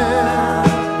hands.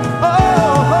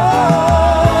 Oh,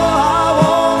 I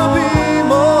wanna be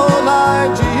more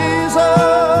like Jesus,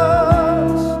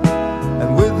 and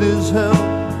with His help,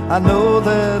 I know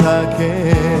that I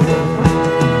can.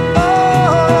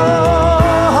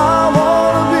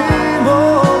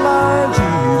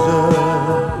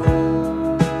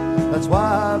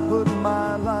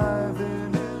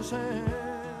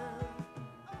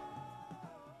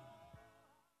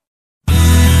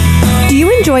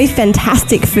 Enjoy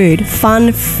fantastic food,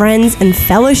 fun, friends and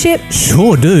fellowship?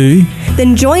 Sure do.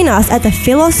 Then join us at the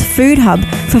Philos Food Hub.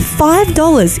 For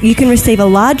 $5, you can receive a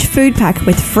large food pack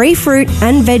with free fruit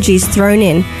and veggies thrown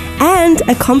in, and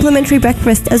a complimentary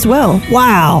breakfast as well.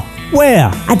 Wow.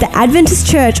 Where? At the Adventist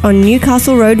Church on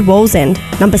Newcastle Road, Wallsend,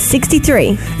 number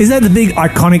 63. Is that the big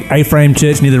iconic A-frame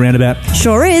church near the roundabout?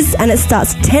 Sure is, and it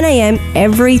starts 10 a.m.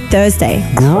 every Thursday.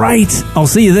 Great. I'll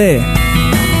see you there.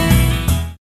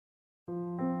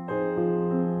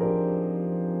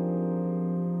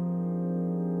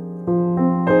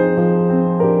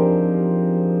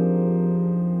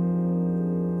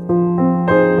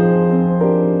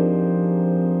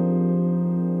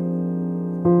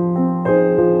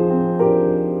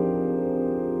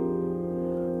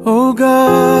 Oh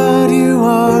God, you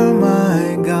are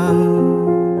my God.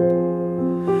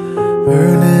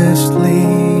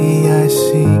 Earnestly I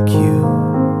seek you.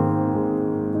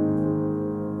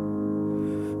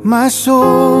 My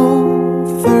soul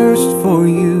thirsts for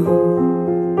you,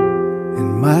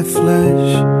 and my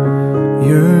flesh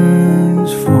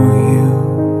yearns for you.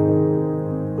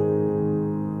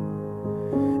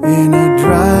 In a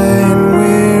dry and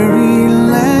weary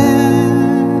land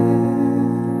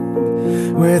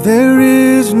where there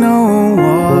is no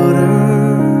water,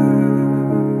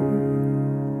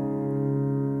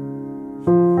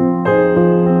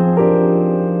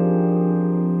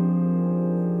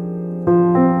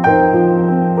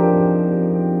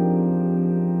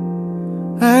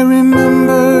 I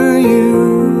remember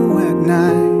you at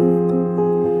night,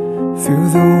 through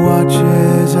the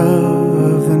watches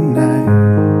of the night.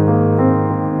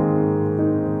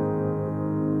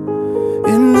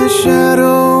 In the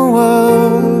shadow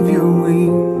of your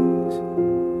wings,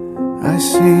 I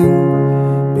sing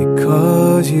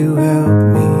because you help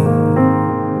me.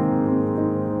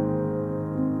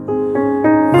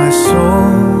 My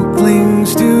soul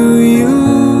clings to you,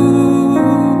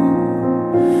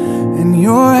 and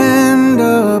your hand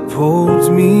upholds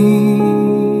me.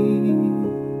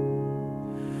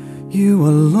 You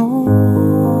alone,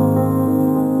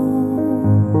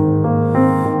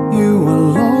 you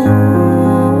alone,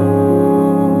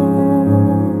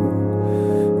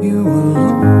 you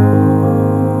alone, you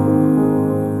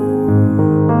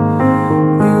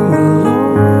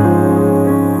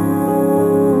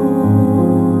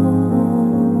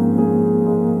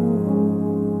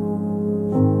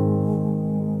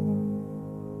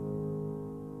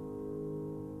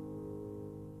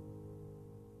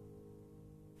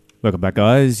Welcome back,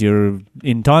 guys. You're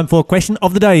in time for Question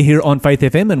of the Day here on Faith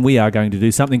FM, and we are going to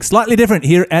do something slightly different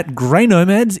here at Grey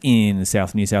Nomads in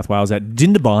South New South Wales at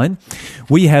Jindabyne.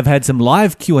 We have had some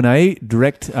live Q&A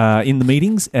direct in the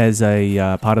meetings as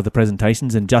a part of the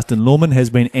presentations, and Justin Lawman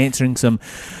has been answering some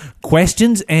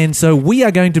questions, and so we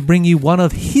are going to bring you one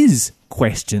of his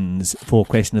questions for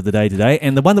Question of the Day today,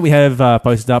 and the one that we have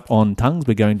posted up on tongues,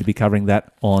 we're going to be covering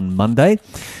that on Monday.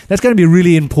 That's going to be a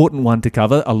really important one to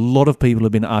cover. A lot of people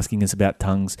have been asking us about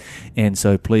tongues, and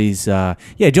so please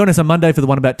join us on Monday for the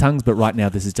one about tongues, but right now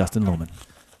this is Justin Lawman.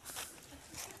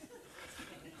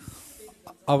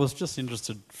 I was just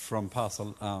interested from Pastor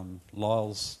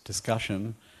Lyle's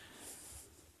discussion,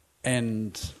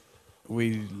 and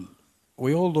we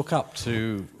all look up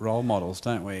to role models,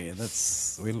 don't we?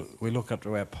 We look up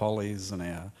to our pollies and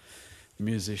our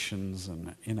musicians,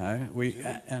 and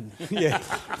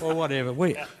or whatever.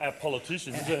 Our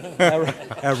politicians,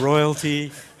 our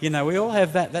royalty. We all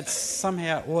have that. That's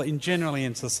somehow, generally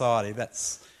in society,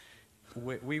 that's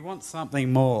we want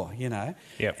something more.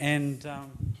 Yep. And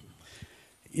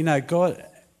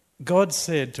God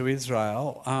said to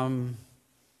Israel,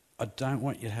 I don't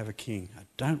want you to have a king. I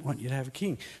don't want you to have a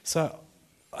king. So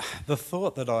the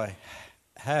thought that I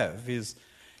have is,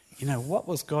 what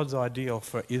was God's ideal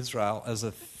for Israel as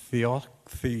a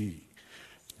theocracy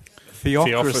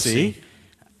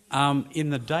in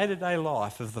the day-to-day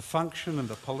life of the function and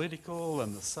the political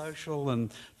and the social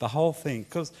and the whole thing?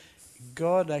 Because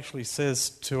God actually says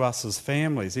to us as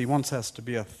families, He wants us to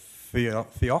be a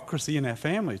theocracy in our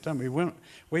families, don't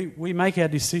we? We make our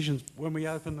decisions when we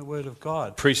open the Word of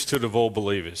God. Priesthood of all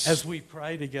believers. As we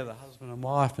pray together, husband and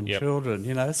wife and Yep.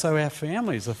 children, so our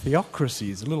families are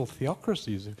theocracies, little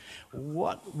theocracies.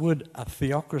 What would a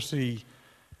theocracy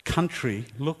country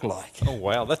look like? Oh,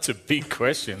 wow, that's a big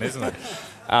question, isn't it?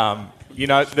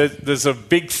 There's a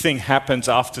big thing happens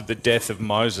after the death of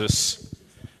Moses.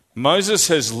 Moses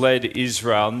has led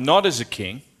Israel not as a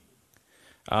king,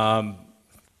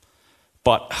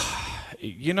 but,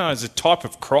 as a type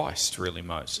of Christ, really,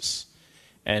 Moses.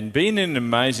 And being an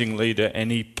amazing leader,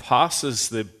 and he passes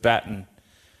the baton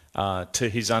to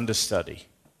his understudy,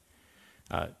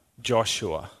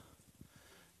 Joshua.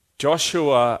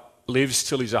 Joshua lives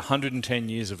till he's 110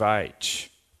 years of age.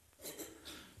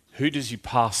 Who does he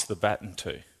pass the baton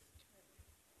to?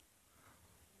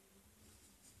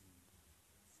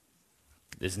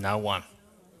 There's no one.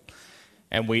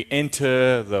 And we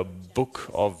enter the book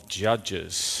of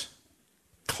Judges.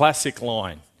 Classic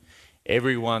line.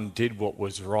 Everyone did what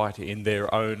was right in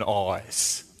their own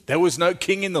eyes. There was no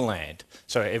king in the land,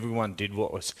 so everyone did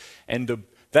what was. And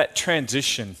that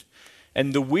transition,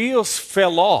 and the wheels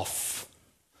fell off.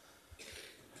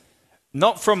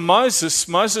 Not from Moses.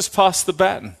 Moses passed the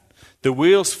baton. The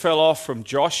wheels fell off from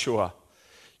Joshua.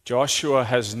 Joshua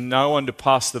has no one to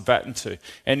pass the baton to.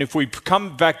 And if we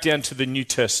come back down to the New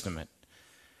Testament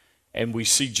and we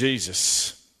see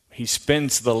Jesus, he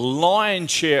spends the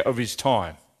lion's share of his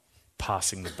time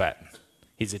passing the baton.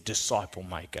 He's a disciple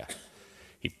maker.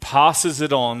 He passes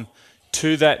it on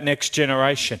to that next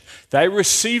generation. They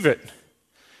receive it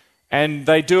and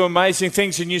they do amazing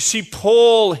things. And you see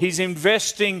Paul, he's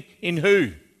investing in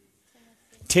who?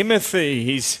 Timothy,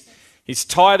 he's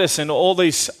Titus and all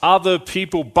these other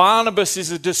people. Barnabas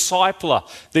is a discipler.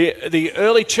 The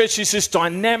early church is this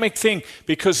dynamic thing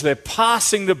because they're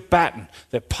passing the baton.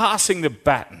 They're passing the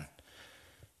baton.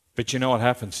 But you know what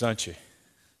happens, don't you?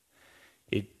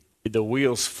 The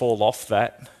wheels fall off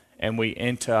that and we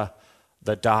enter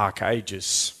the dark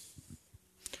ages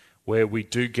where we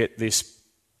do get this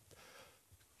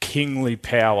kingly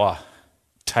power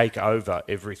take over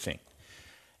everything.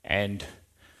 And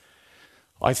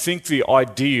I think the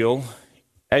ideal,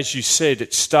 as you said,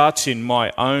 it starts in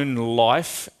my own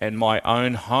life and my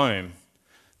own home.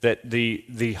 That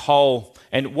the whole,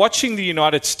 and watching the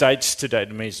United States today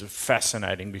to me is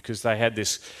fascinating because they had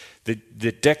this, the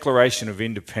Declaration of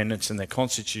Independence and their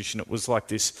Constitution, it was like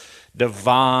this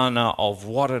nirvana of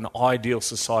what an ideal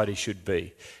society should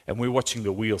be. And we're watching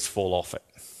the wheels fall off it.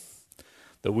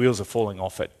 The wheels are falling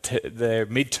off it. Their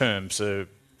midterms are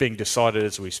being decided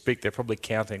as we speak. They're probably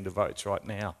counting the votes right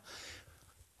now.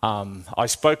 I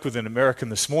spoke with an American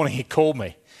this morning. He called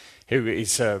me, who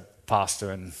is a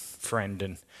pastor and friend,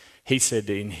 and he said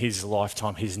in his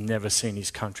lifetime he's never seen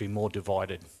his country more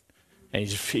divided. And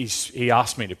he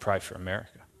asked me to pray for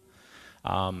America.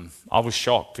 I was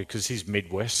shocked because he's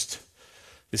Midwest.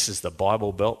 This is the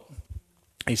Bible Belt.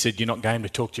 He said, you're not game to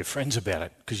talk to your friends about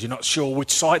it because you're not sure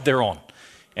which side they're on.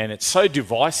 And it's so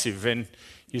divisive. And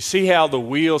you see how the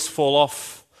wheels fall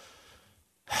off,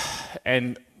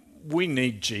 and we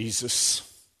need Jesus.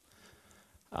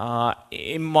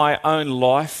 In my own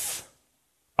life,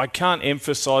 I can't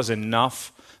emphasize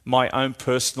enough my own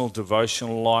personal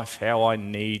devotional life, how I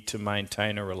need to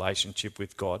maintain a relationship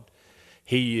with God.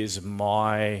 He is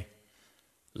my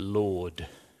Lord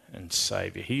and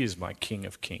Saviour. He is my King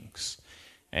of Kings.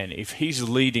 And if He's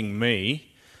leading me,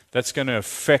 that's going to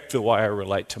affect the way I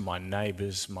relate to my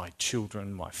neighbours, my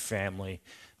children, my family,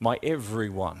 my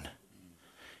everyone.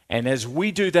 And as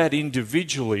we do that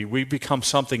individually, we become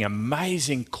something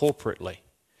amazing corporately.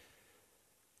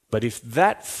 But if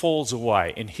that falls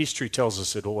away, and history tells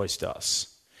us it always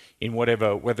does, in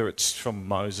whatever, whether it's from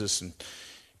Moses, and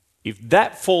if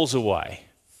that falls away,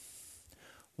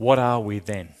 what are we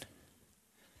then?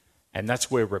 And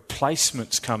that's where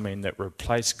replacements come in that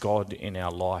replace God in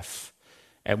our life.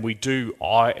 And we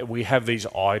have these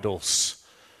idols.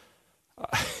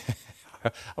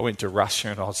 I went to Russia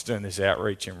and I was doing this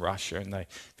outreach in Russia and they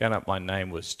found out my name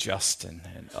was Justin.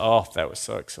 And that was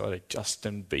so exciting.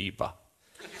 Justin Bieber.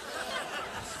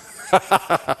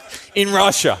 In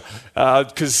Russia.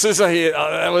 Because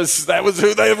that was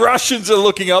who the Russians are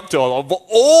looking up to. Of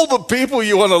all the people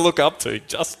you want to look up to,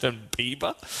 Justin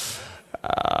Bieber.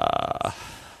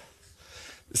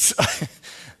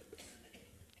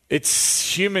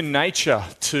 It's human nature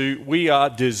we are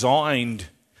designed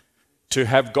to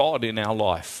have God in our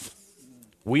life.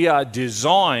 We are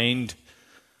designed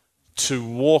to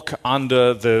walk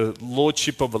under the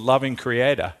lordship of a loving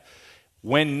Creator.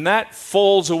 When that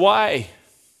falls away,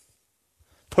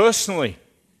 personally,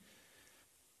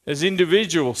 As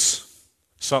individuals,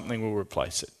 something will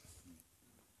replace it.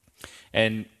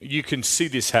 And you can see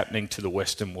this happening to the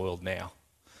Western world now.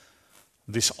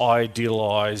 This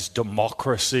idealized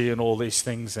democracy and all these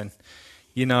things. And,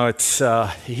 you know, it's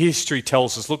history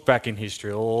tells us, look back in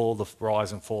history, all the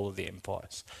rise and fall of the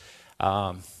empires.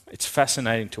 It's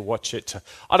fascinating to watch it.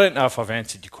 I don't know if I've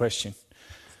answered your question.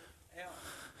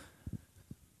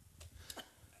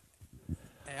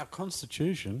 Our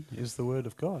Constitution is the Word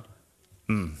of God,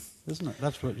 isn't it?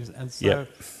 That's what. And so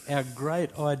our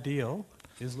great ideal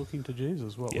is looking to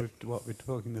Jesus. What we're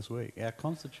talking this week. Our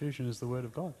Constitution is the Word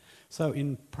of God. So,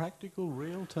 in practical,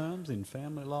 real terms, in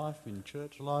family life, in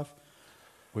church life,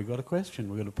 we've got a question.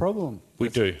 We've got a problem.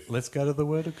 Let's go to the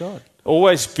Word of God.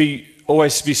 Always be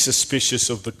suspicious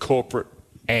of the corporate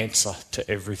answer to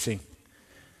everything.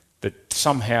 That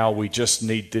somehow we just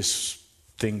need this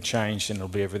thing changed and it'll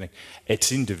be everything.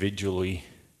 It's individually.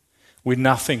 We're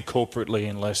nothing corporately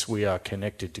unless we are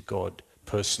connected to God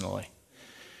personally.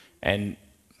 And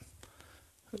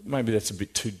maybe that's a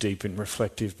bit too deep and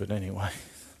reflective, but anyway,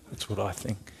 that's what I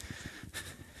think.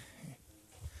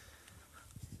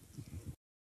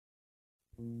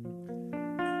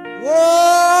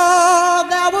 Oh,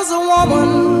 there was a woman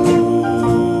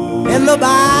in the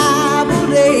Bible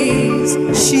days.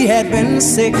 She had been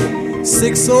sick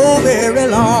so very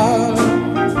long.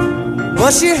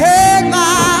 But she heard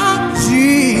my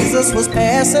Jesus was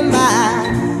passing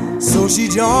by, so she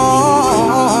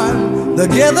joined the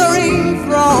gathering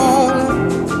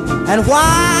throng. And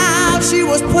while she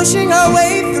was pushing her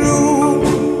way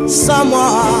through,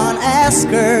 someone asked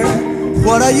her,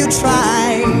 "What are you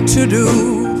trying to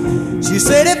do?" She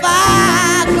said, "If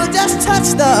I could just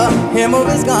touch the hem of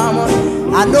his garment,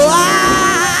 I know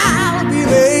I'll be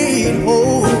made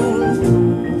whole."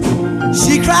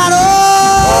 She cried, "Oh,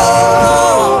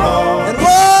 and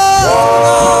whoa,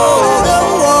 and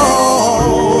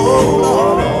whoa,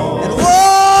 and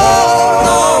whoa."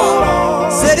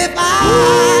 Said, "If I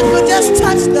could just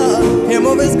touch the hem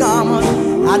of his garment,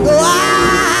 I know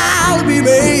I'll be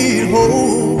made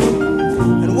whole."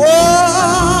 And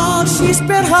whoa, she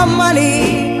spent her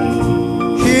money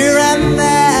here and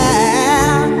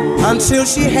there until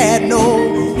she had no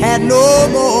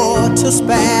more to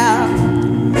spare.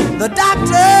 The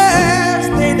doctors,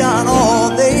 they done all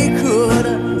they could,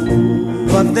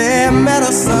 but their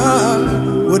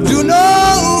medicine would do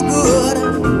no good.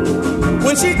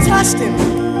 When she touched him,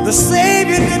 the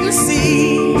Savior didn't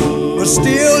see, but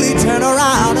still he turned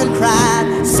around and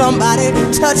cried, "Somebody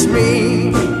touch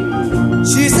me."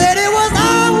 She said, "It was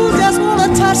I who just want to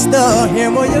touch the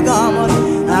hem of your garment.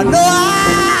 I know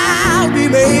I'll be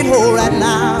made whole right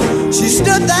now." She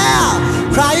stood there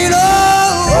crying, "Oh,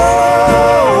 oh,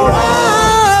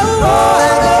 oh,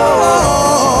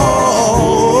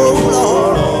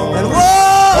 Lord, and whoa,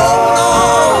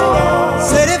 Lord."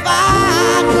 Said, "If I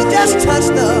could just touch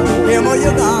the hem of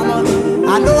your garment,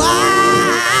 I know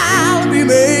I'll be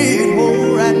made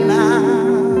whole right now."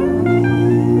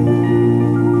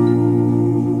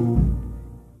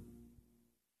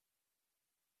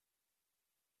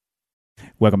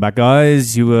 Welcome back,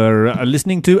 guys. You were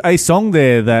listening to a song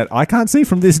there that I can't see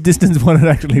from this distance what it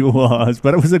actually was,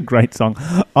 but it was a great song.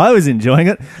 I was enjoying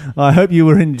it. I hope you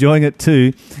were enjoying it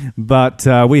too. But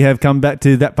we have come back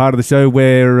to that part of the show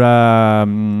where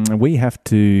we have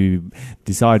to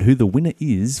decide who the winner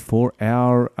is for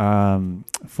our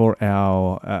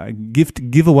gift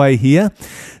giveaway here.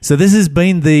 So this has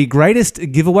been the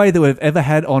greatest giveaway that we've ever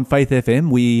had on Faith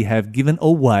FM. We have given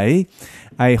away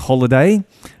a holiday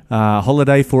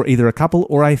for either a couple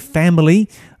or a family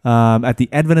at the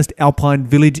Adventist Alpine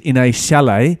Village in a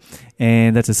chalet,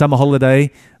 and that's a summer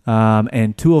holiday.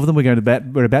 And two of them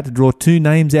we're about to draw two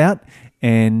names out,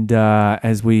 and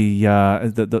as we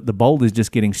the bowl is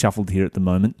just getting shuffled here at the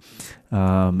moment,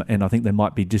 and I think they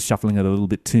might be just shuffling it a little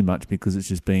bit too much because it's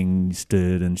just being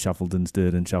stirred and shuffled and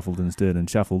stirred and shuffled and stirred and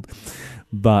shuffled.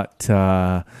 But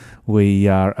we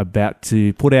are about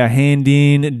to put our hand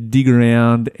in, dig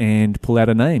around, and pull out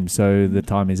a name. So the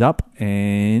time is up.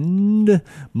 And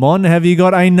Mon, have you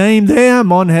got a name there?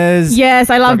 Mon has. Yes,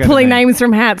 I love pulling names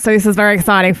from hats, so this is very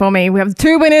exciting for me. We have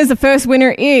two winners. The first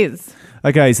winner is.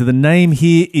 Okay, so the name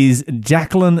here is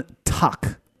Jacqueline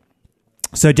Tuck.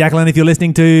 So, Jacqueline, if you're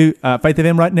listening to Faith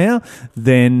FM right now,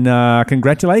 then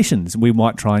congratulations. We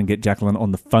might try and get Jacqueline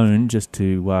on the phone just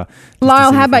to...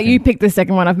 Lyle, how about you pick the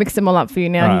second one? I've mixed them all up for you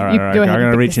now. All right. Go ahead. I'm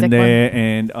going to reach in there one.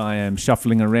 and I am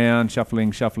shuffling around,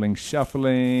 shuffling some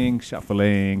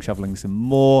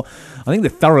more. I think they're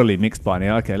thoroughly mixed by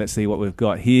now. Okay, let's see what we've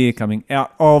got here coming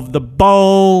out of the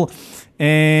bowl.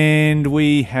 And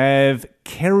we have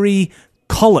Kerry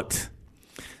Collett.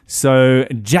 So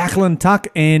Jacqueline Tuck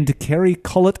and Kerry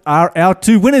Collett are our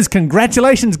 2 winners.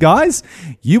 Congratulations, guys.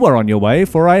 You are on your way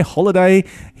for a holiday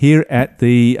here at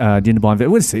the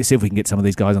Jindabyne. We'll see if we can get some of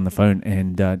these guys on the phone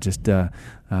and just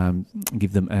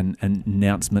give them an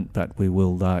announcement. But we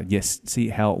will, see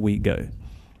how we go.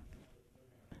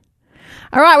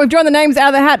 All right, we've drawn the names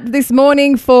out of the hat this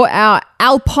morning for our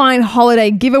Alpine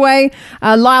holiday giveaway.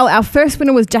 Lyle, our first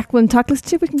winner was Jacqueline Tuck. Let's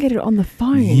see if we can get it on the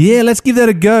phone. Yeah, let's give that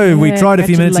a go. We tried a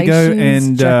few minutes ago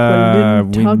and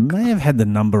we Tuck. may have had the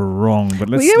number wrong, but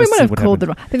let's we see might have what called it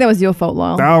happened. wrong. I think that was your fault,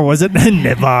 Lyle. Oh, was it?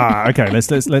 Never. Okay, let's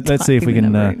see if we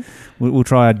can. We'll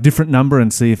try a different number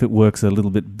and see if it works a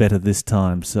little bit better this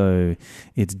time. So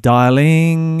it's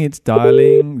dialing.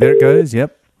 There it goes.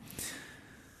 Yep.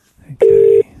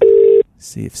 Okay.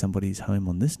 See if somebody's home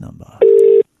on this number.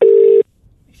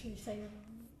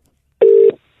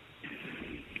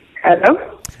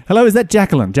 Hello? Hello, is that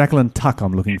Jacqueline? Jacqueline Tuck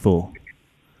I'm looking for.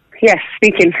 Yes,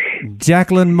 speaking.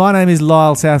 Jacqueline, my name is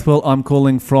Lyle Southwell. I'm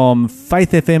calling from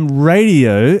Faith FM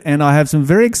Radio, and I have some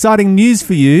very exciting news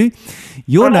for you.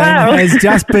 Your name has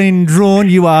just been drawn.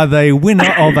 You are the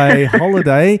winner of a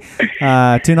holiday,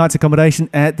 2 nights accommodation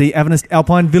at the Adventist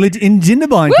Alpine Village in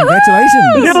Jindabyne.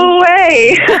 Congratulations. No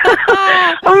way.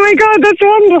 Oh my God, that's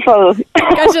wonderful.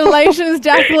 Congratulations,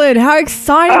 Jacqueline. How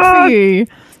exciting for you.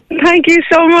 Thank you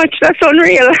so much. That's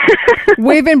unreal.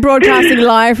 We've been broadcasting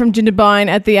live from Jindabyne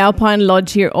at the Alpine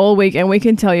Lodge here all week, and we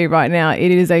can tell you right now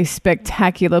it is a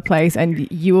spectacular place,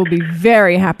 and you will be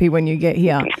very happy when you get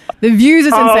here. The views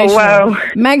are sensational. Oh, wow.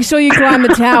 Make sure you climb the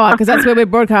tower, because that's where we're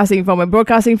broadcasting from. We're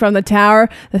broadcasting from the tower.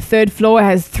 The 3rd floor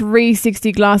has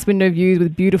 360 glass window views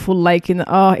with beautiful lake in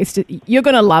the... it's just, you're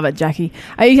going to love it, Jackie.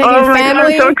 Are you taking a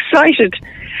family? God, I'm so excited.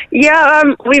 Yeah,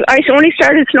 I only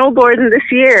started snowboarding this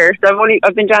year. So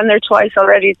I've been down there twice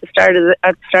already at the start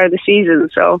of the season.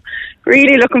 So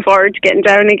really looking forward to getting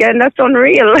down again. That's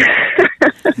unreal.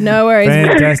 No worries.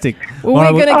 Fantastic.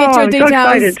 Well, we're going to get your details.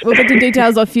 excited. We'll get your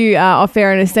details off you off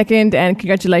air in a second, and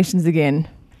congratulations again.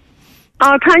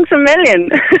 Oh, thanks a million.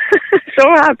 So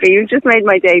happy. You've just made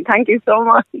my day. Thank you so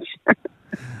much.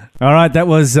 All right, that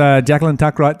was Jacqueline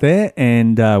Tuck right there,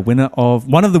 and one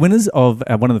of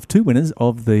the 2 winners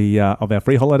of our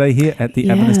free holiday here at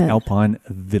the Adventist Alpine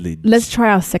Village. Let's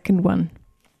try our second one.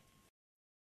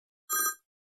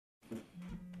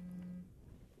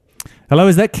 Hello,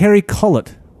 is that Kerry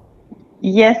Collett?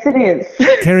 Yes, it is.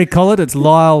 Kerry Collett, it's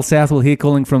Lyle Southwell here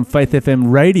calling from Faith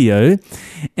FM Radio.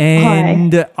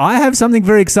 And I have something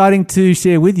very exciting to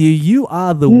share with you. You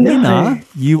are the winner.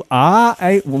 You are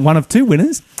one of 2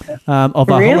 winners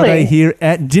of our holiday here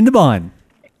at Jindabyne.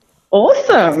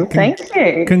 Awesome. Thank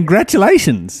you.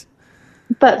 Congratulations.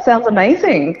 That sounds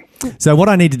amazing. So what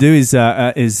I need to do is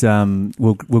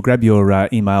we'll grab your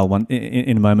email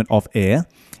in a moment off air.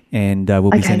 And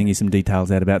we'll be sending you some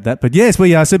details out about that. But yes,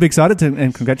 we are super excited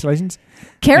and congratulations.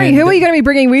 Kerry, who are you going to be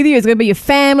bringing with you? Is it going to be your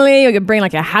family? Or you're going to bring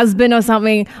like a husband or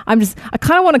something? I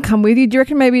kind of want to come with you. Do you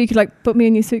reckon maybe you could put me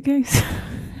in your suitcase?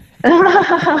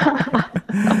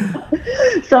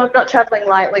 So I'm not travelling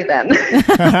lightly then.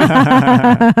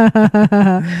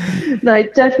 No,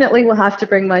 definitely will have to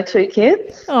bring my 2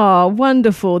 kids. Oh,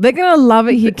 wonderful. They're going to love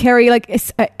it here, Kerry.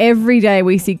 Every day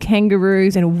we see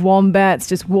kangaroos and wombats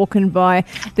just walking by.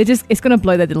 It's going to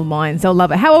blow their little minds. They'll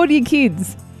love it. How old are your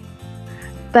kids?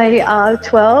 They are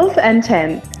 12 and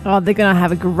 10. Oh, they're going to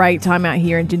have a great time out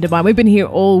here in Jindabyne. We've been here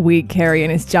all week, Kerry,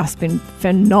 and it's just been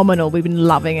phenomenal. We've been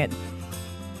loving it.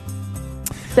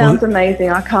 Sounds amazing.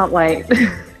 I can't wait.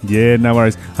 Yeah, no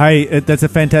worries. Hey, that's a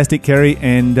fantastic, Kerry,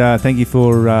 and thank you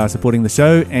for supporting the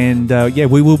show. And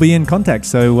we will be in contact.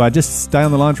 So just stay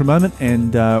on the line for a moment,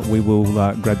 and we will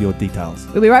grab your details.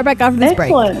 We'll be right back after this break.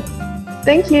 Excellent.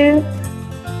 Thank you.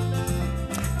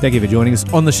 Thank you for joining us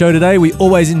on the show today. We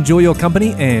always enjoy your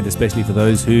company, and especially for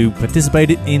those who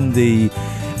participated in the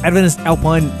Adventist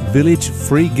Alpine Village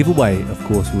free giveaway. Of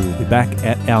course, we will be back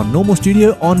at our normal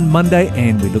studio on Monday,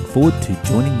 and we look forward to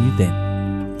joining you then.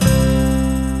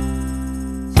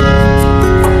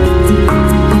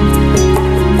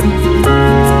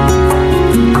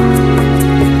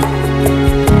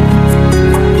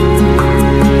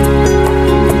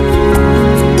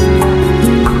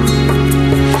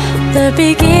 The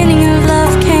beginning of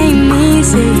love came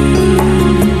easy.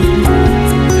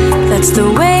 That's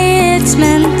the way it's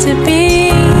meant to be.